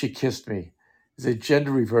 Then She Kissed Me is a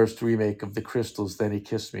gender-reversed remake of the Crystals' Then He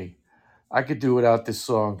Kissed Me. I could do without this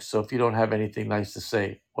song, so if you don't have anything nice to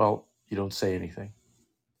say, well, you don't say anything.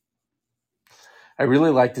 I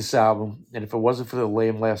really like this album, and if it wasn't for the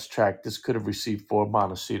lame last track, this could have received 4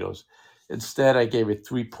 Montecitos. Instead, I gave it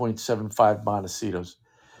 3.75 Montecitos.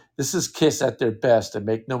 This is Kiss at their best, and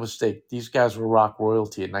make no mistake, these guys were rock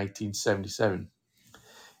royalty in 1977.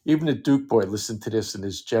 Even the Duke Boy listened to this in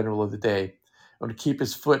his General of the Day, and would keep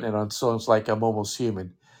his foot in it on songs like I'm Almost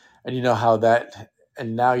Human. And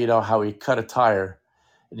now you know how he cut a tire,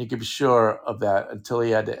 and you can be sure of that until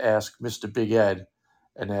he had to ask Mr. Big Ed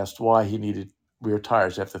and asked why he needed rear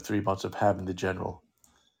tires after 3 months of having the General.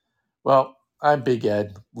 Well, I'm Big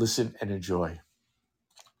Ed. Listen and enjoy.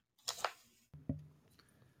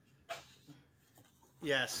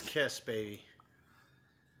 Yes, Kiss, baby.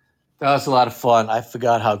 That was a lot of fun. I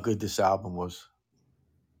forgot how good this album was.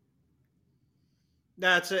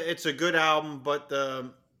 It's a good album, but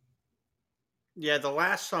the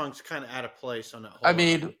last song's kind of out of place on that whole I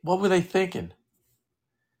mean, album. what were they thinking?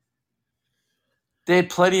 They had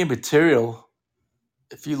plenty of material.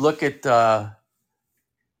 If you look at the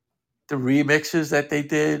remixes that they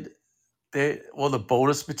did, the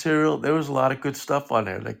bonus material, there was a lot of good stuff on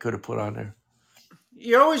there they could have put on there.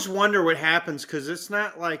 You always wonder what happens because it's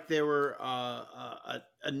not like they were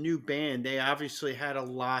a new band. They obviously had a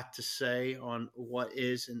lot to say on what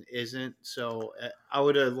is and isn't. So I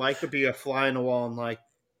would have liked to be a fly on the wall and like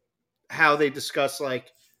how they discuss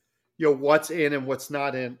like what's in and what's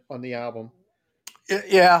not in on the album.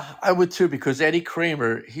 Yeah, I would too, because Eddie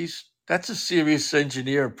Kramer, that's a serious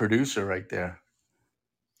engineer and producer right there.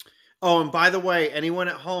 Oh, and by the way, anyone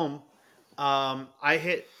at home, I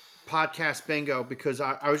hit podcast bingo because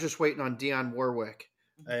I was just waiting on Dionne Warwick,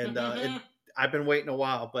 and I've been waiting a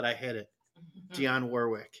while, but I hit it. Dionne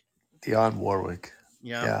Warwick. Dionne Warwick.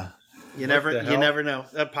 Yeah. Yeah. You never know.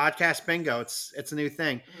 Podcast bingo, it's a new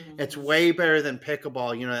thing. It's way better than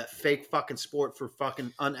pickleball. You know, that fake fucking sport for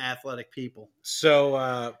fucking unathletic people.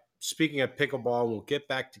 So, speaking of pickleball, we'll get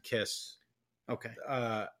back to Kiss. Okay.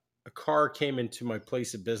 A car came into my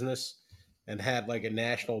place of business and had like a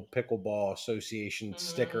National Pickleball Association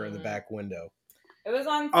sticker in the back window. It was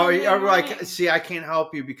on. Oh, yeah, like, see, I can't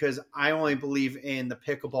help you because I only believe in the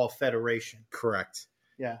Pickleball Federation. Correct.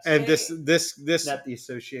 Yeah. And this Not the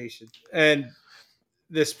association. And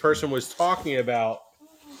this person was talking about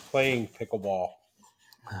playing pickleball.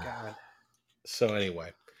 God. So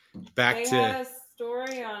anyway, They had a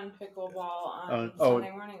story on pickleball on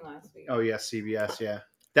Sunday morning last week. Oh yeah, CBS. Yeah,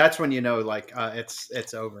 that's when you know, like,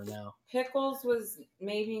 it's over now. Pickles was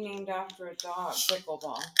maybe named after a dog.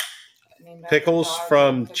 Pickleball. Pickles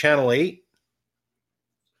from Channel 8.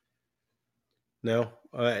 No,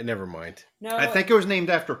 never mind. No, I think it was named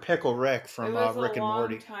after Pickle Rick from Rick and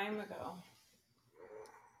Morty. It was a long time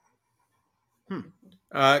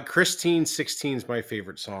ago. Christine 16 is my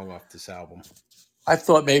favorite song off this album. I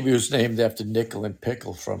thought maybe it was named after Nickel and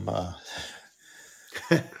Pickle from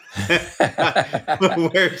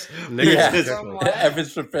Where's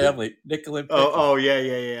Evans for Family. Nickel and Pickle. Oh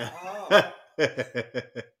yeah.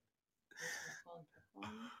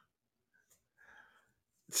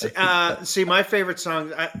 See, my favorite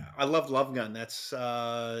song. I love Love Gun. That's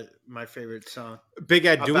my favorite song. Big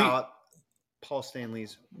Ed, Paul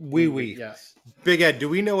Stanley's Wee Wee. Yes. Big Ed, do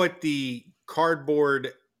we know what the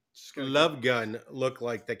cardboard Love Gun looked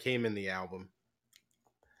like that came in the album?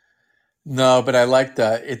 No, but I like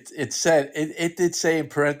that. It said it did say in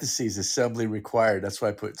parentheses assembly required. That's why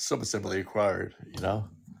I put some assembly required. You know.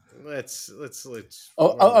 Let's.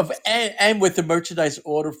 And with the merchandise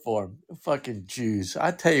order form, fucking Jews.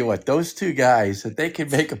 I tell you what, those two guys, if they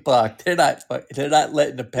can make a buck, they're not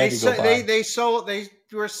letting the penny go by. They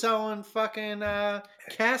were selling fucking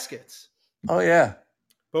caskets. Oh yeah.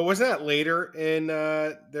 But was that later in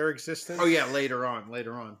their existence? Oh yeah, later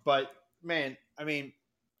on. But man, I mean,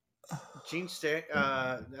 Gene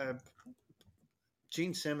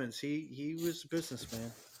Simmons, he was a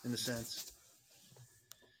businessman in a sense.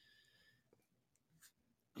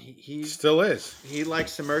 He still is. He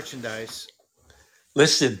likes the merchandise.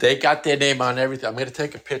 Listen, they got their name on everything. I'm going to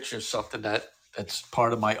take a picture of something that's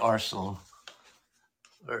part of my arsenal.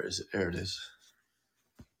 Where is it? There it is.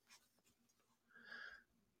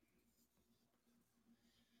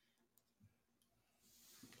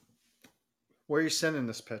 Where are you sending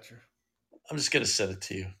this picture? I'm just gonna send it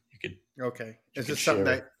to you. You could. Okay. You Is can this something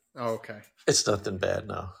share that? Oh, okay. It's nothing bad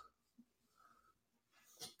now.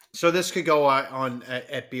 So this could go on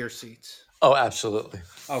at beer seats. Oh, absolutely.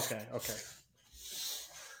 Okay. Okay.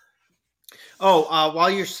 Oh, while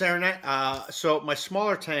you're staring at, so my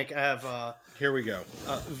smaller tank, I have. Here we go.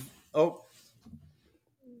 Oh.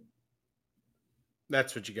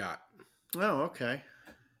 That's what you got. Oh, okay.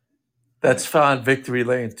 That's found Victory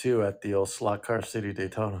Lane too at the old Slot Car City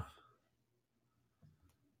Daytona.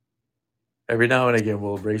 Every now and again,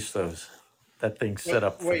 we'll race those. That thing's set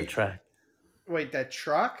up for the track. Wait, that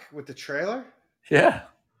truck with the trailer? Yeah.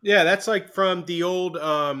 Yeah, that's like from the old.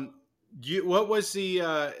 What was the?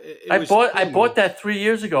 I bought that 3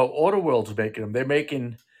 years ago. Auto World's making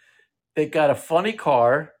them. They got a funny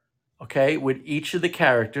car, okay, with each of the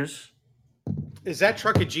characters. Is that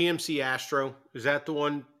truck a GMC Astro? Is that the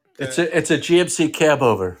one? It's a GMC cab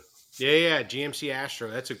over. Yeah, GMC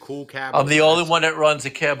Astro. That's a cool cab. I'm the only one that runs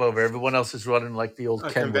a cab over. Everyone else is running like the old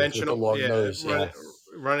Kenworth with the long nose.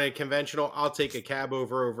 Running a conventional. I'll take a cab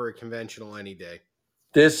over a conventional any day.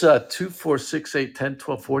 There's 2, 4, 6, 8, 10,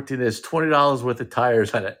 12, 14. There's $20 worth of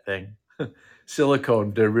tires on that thing.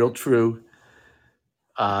 Silicone. They're real true.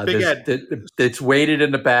 It's weighted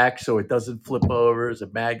in the back so it doesn't flip over. It's a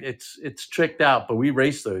it's tricked out, but we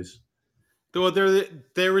race those. Well,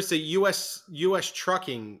 there was a US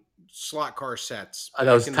trucking slot car sets.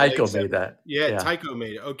 That was Tyco made that. Yeah, Tyco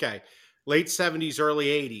made it. Okay, late 70s, early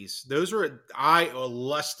 80s. Those were I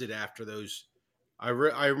lusted after those. I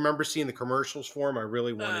remember seeing the commercials for them. I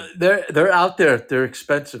really wanted. They're out there. They're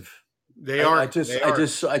expensive. They are. I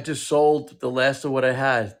just sold the last of what I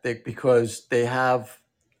had because they have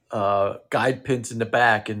guide pins in the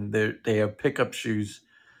back and they have pickup shoes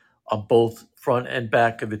on both front and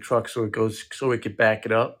back of the truck so we can back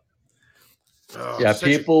it up. Oh, yeah,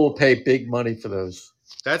 people will pay big money for those.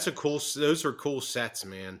 Those are cool sets,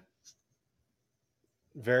 man.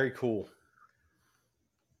 Very cool.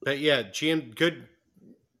 But yeah, good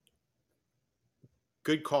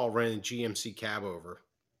call running GMC cab over.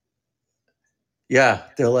 Yeah,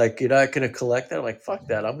 they're like, you're not going to collect that? I'm like, fuck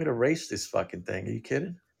that. I'm going to race this fucking thing. Are you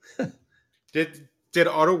kidding? Did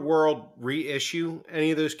Auto World reissue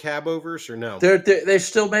any of those cab overs or no? They're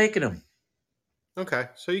still making them. Okay,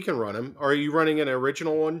 so you can run them. Are you running an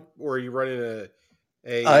original one or are you running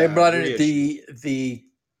I'm running reissue?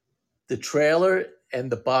 The trailer and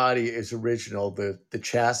the body is original. The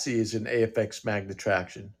chassis is an AFX Magna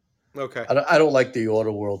Traction. Okay. I don't like the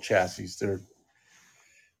Auto World chassis.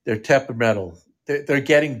 They're temperamental. They're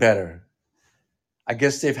getting better. I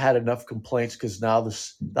guess they've had enough complaints because now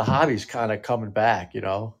the hobby's kind of coming back,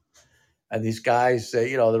 And these guys,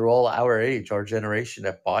 they're all our age, our generation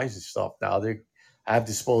that buys this stuff now. They have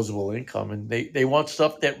disposable income and they want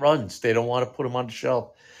stuff that runs. They don't want to put them on the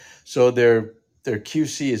shelf. So their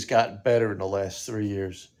QC has gotten better in the last 3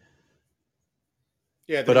 years.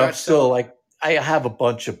 Yeah, but I'm still like, I have a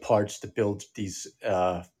bunch of parts to build these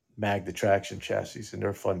Magna Traction chassis, and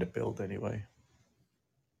they're fun to build anyway.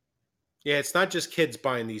 Yeah, it's not just kids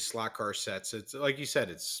buying these slot car sets. It's like you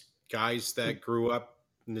said, it's guys that grew up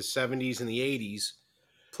in the 70s and the 80s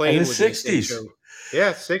playing and the with 60s. These.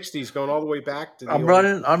 Yeah, 60s going all the way back to the I'm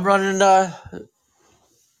running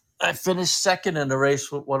I finished second in the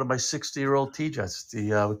race with one of my 60-year-old T-Jets.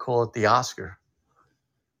 We call it the Oscar.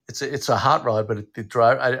 It's a hot rod, but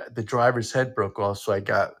the driver's head broke off, so I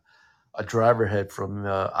got a driver head from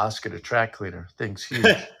Oscar the track cleaner. Thing's huge.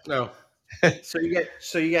 No. So you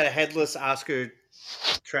got a headless Oscar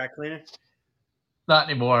track cleaner? Not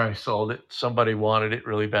anymore. I sold it. Somebody wanted it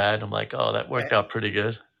really bad. I'm like, oh, that worked out pretty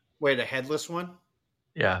good. Wait, a headless one?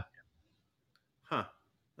 Yeah. Huh.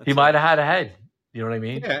 He might have had a head. You know what I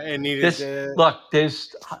mean? Yeah, and needed look,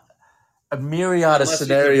 there's a myriad of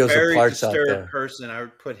scenarios of parts out there. Person, I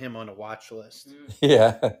would put him on a watch list.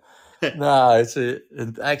 Yeah. No,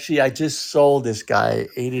 actually I just sold this guy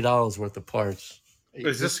 $80 worth of parts.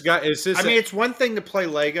 Is this guy? I mean, it's one thing to play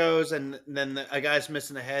Legos, and then a guy's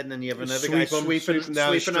missing a head, and then you have another guy sweeping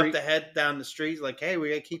up the head down the street. Like, hey, we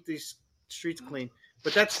got to keep these streets clean.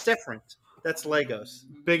 But that's different. That's Legos.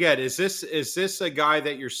 Big Ed, is this a guy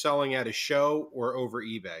that you're selling at a show or over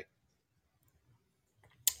eBay?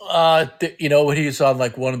 When he's on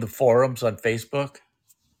like one of the forums on Facebook.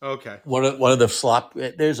 Okay. One of the slot.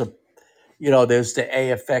 There's the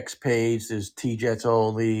AFX page. There's T-Jets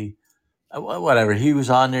only. Whatever. He was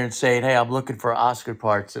on there and saying, "Hey, I'm looking for Oscar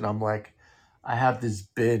parts," and I'm like, I have this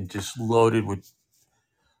bin just loaded with.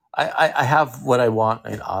 I have what I want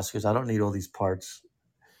in Oscars. I don't need all these parts,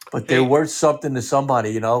 but they're worth something to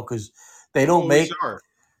somebody, because they don't make.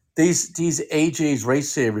 These AJ's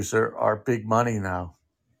Race Savers are big money now.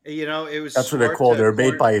 You know, it was That's what they're smart called. to They're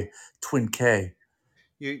made corner- by Twin K.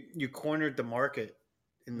 you cornered the market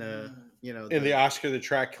in the In the Oscar the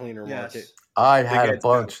Track Cleaner yes. market. I had a Ed's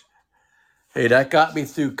bunch. Hey, that got me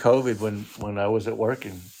through COVID when I wasn't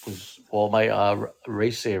working. Was all my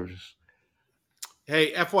Race Savers.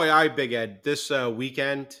 Hey, FYI, Big Ed, this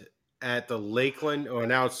weekend at the Lakeland,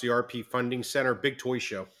 now it's the RP Funding Center, big toy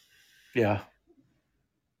show. Yeah.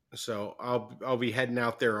 So I'll be heading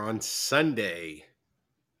out there on Sunday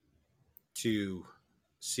to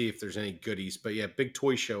see if there's any goodies. But yeah, big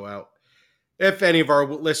toy show out. If any of our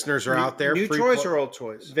listeners are out there, New free toys or old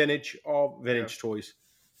toys? vintage, all vintage toys.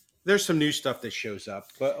 There's some new stuff that shows up,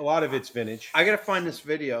 but a lot of it's vintage. I gotta find this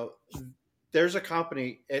video. There's a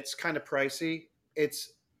company. It's kind of pricey.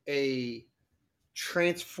 It's a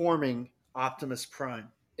transforming Optimus Prime.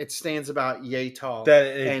 It stands about yay tall. That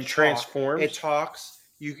it and transforms? It talks.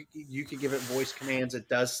 You could give it voice commands. It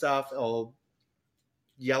does stuff. It'll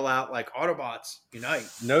yell out like Autobots unite.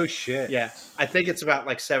 No shit. Yeah, I think it's about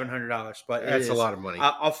like $700, but That's a lot of money.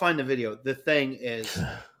 I'll find the video. The thing is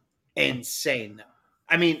insane, though.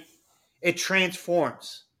 I mean, it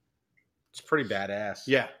transforms. It's pretty badass.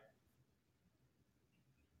 Yeah,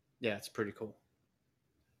 it's pretty cool.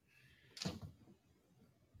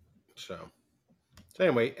 So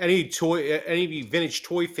anyway, any of you vintage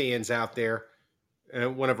toy fans out there,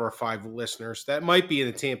 one of our 5 listeners that might be in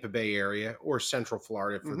the Tampa Bay area or Central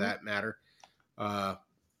Florida for that matter,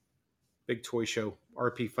 big toy show,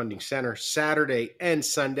 RP Funding Center, Saturday and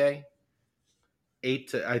Sunday, 8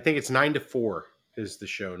 to I think it's 9 to 4 is the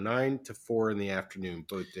show, 9 to 4 in the afternoon,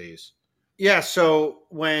 both days. Yeah. So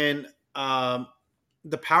when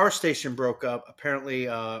the power station broke up, apparently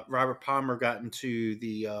Robert Palmer got into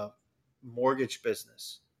the mortgage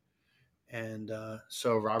business, and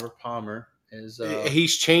so Robert Palmer is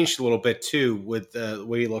He's changed a little bit too with the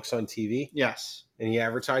way he looks on TV. Yes, and he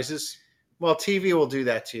advertises. Well, TV will do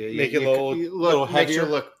that to you. Make it a little makes you heavier.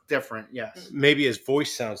 look different. Yes, Maybe his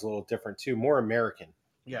voice sounds a little different too, more American.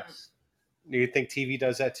 yes, Do you think TV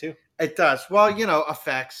does that too? it does. Well,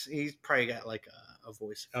 effects. He's probably got like a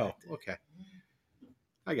voice effect. Oh, okay.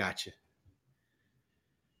 I got you.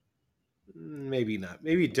 Maybe not.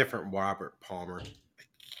 Maybe a different Robert Palmer.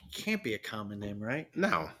 Can't be a common name, right?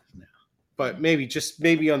 No. But maybe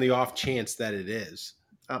on the off chance that it is.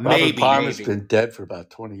 Robert Palmer's been dead for about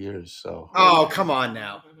 20 years. So. Oh, come on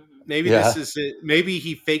now. Maybe this is it. Maybe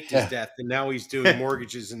he faked his death and now he's doing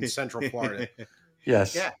mortgages in Central Florida.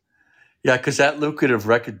 Yes. Yeah. Yeah, because that lucrative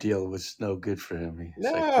record deal was no good for him.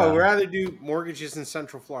 I'd rather do mortgages in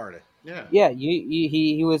Central Florida. Yeah. Yeah,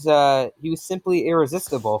 he was simply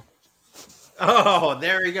irresistible. Oh,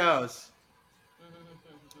 there he goes.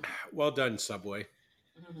 Well done, Subway.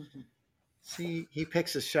 See, he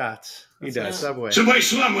picks his shots. He does. Subway. Subway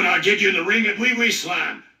Slam, when I get you in the ring at Wee Wee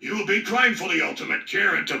Slam, you will be crying for the ultimate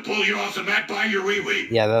Karen to pull you off the mat by your wee wee.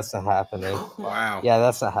 Yeah, that's not happening. Wow. Yeah,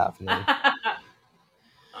 that's not happening.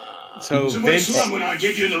 So Subway Vince, Slam, when I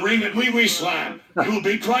get you in the ring at Wee Wee Slam, you will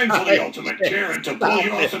be crying for the ultimate Karen to pull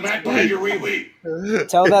you off the mat by your wee wee.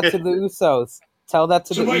 Tell that to the Usos. Tell that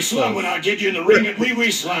to the Subway Slam, Usos. when I get you in the ring at Wee Wee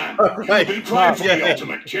Slam, you will be crying for the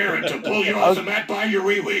ultimate Karen to pull you off the mat by your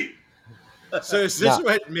wee wee. so is this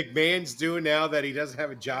what McMahon's doing now that he doesn't have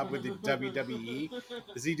a job with the WWE?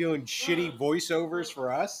 Is he doing shitty voiceovers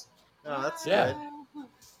for us? Oh, that's Yeah. good.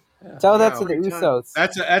 Tell that to the Usos.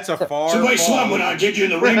 That's a far Subway fall. Slam, when I get you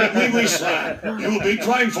in the ring at Wee Wee Slam, you will be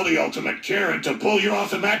crying for the ultimate Karen to pull you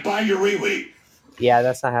off the mat by your wee wee. Yeah,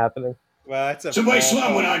 that's not happening. Well, that's a Subway fall.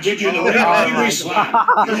 Slam, when I get you in the ring at Wee Wee Slam,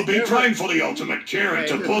 you will be crying for the ultimate Karen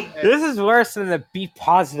to pull. This is worse than the Be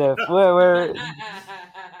Positive. Where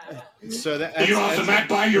So that's You off the mat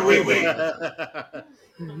by your wee wee.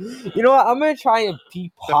 you know what? I'm gonna try and be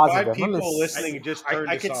the 5 positive. I'm people gonna listening just turned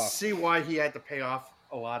I us could off. see why he had to pay off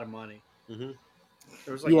a lot of money. Mhm.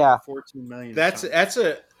 There was like Yeah. 14 million. That's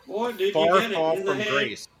a Boy, did far you get fall it in the from head?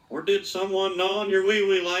 grace. Or did someone gnaw on your wee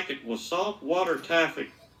wee like it was salt water taffy?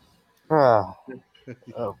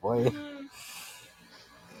 oh boy.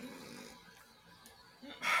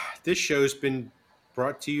 This show's been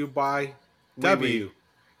brought to you by Wee W Wee.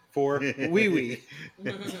 for Wee Wee.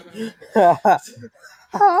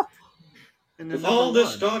 And With then all number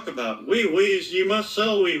this one. talk about wee wees, you must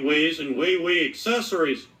sell wee wees and wee wee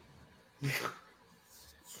accessories.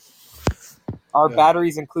 Are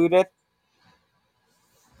batteries included?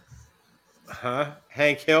 Huh?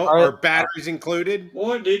 Hank Hill, Are- are batteries included?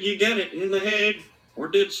 Boy, did you get it in the head? Or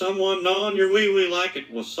did someone gnaw on your wee wee like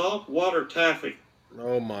it was salt water taffy?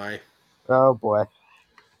 Oh my. Oh boy.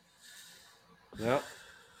 Yep.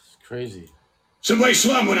 It's crazy. Subway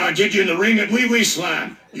Slum, when I get you in the ring at Wee Wee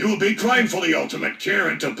Slam, you will be crying for the ultimate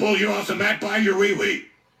Karen to pull you off the mat by your wee wee.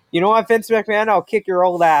 You know what, Vince McMahon? I'll kick your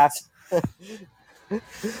old ass.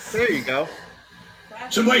 There you go.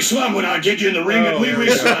 Subway Slum, when I get you in the ring at Oh, Wee there Wee we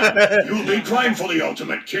go. Slam, you will be crying for the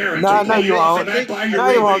ultimate Karen No, to pull you you off the won't. mat by your No,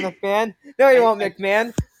 wee you won't, wee. McMahon. No, you won't,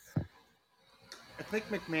 McMahon. I think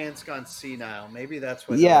McMahon's gone senile. Maybe that's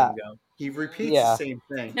what Yeah. let him go. He repeats Yeah. the same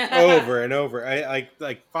thing. Over and over. I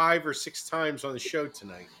like 5 or 6 times on the show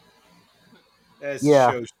tonight. As Yeah.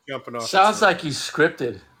 the show's jumping off. Sounds its like he's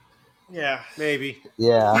scripted. Yeah. maybe.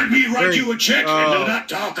 Yeah. Let me write Very- you a check Oh. and do not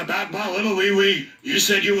talk about my little wee wee. You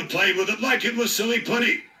said you would play with it like it was silly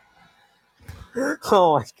putty.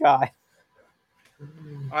 Oh my god.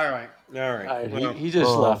 All right. All right. All right, Well, he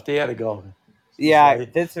just left. He had to go. Yeah, His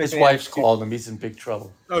wife- Vince his McMahon's wife's too- called him. He's in big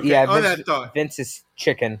trouble. okay. Yeah, on Vince, that thought, Vince is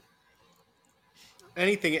chicken.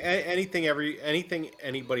 anything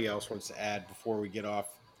anybody else wants to add before we get off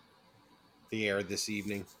the air this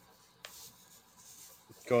evening?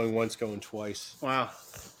 Going once, going twice. Wow.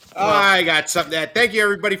 I got something to add. Thank you,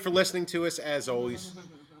 everybody, for listening to us. As always,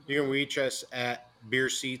 you can reach us at Beer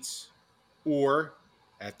Seats or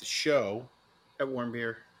at the show At Warm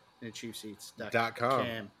Beer and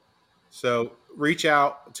CheapSeats.com. So reach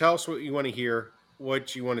out, tell us what you want to hear,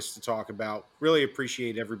 what you want us to talk about. Really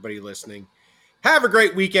appreciate everybody listening. Have a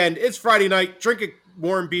great weekend. It's Friday night. Drink a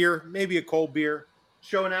warm beer, maybe a cold beer.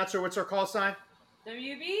 Show announcer, what's our call sign?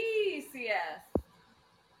 WBCS.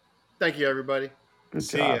 Thank you, everybody. Good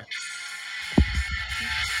See job. ya.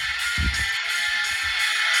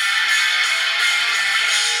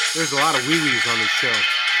 There's a lot of wee-wees on this show.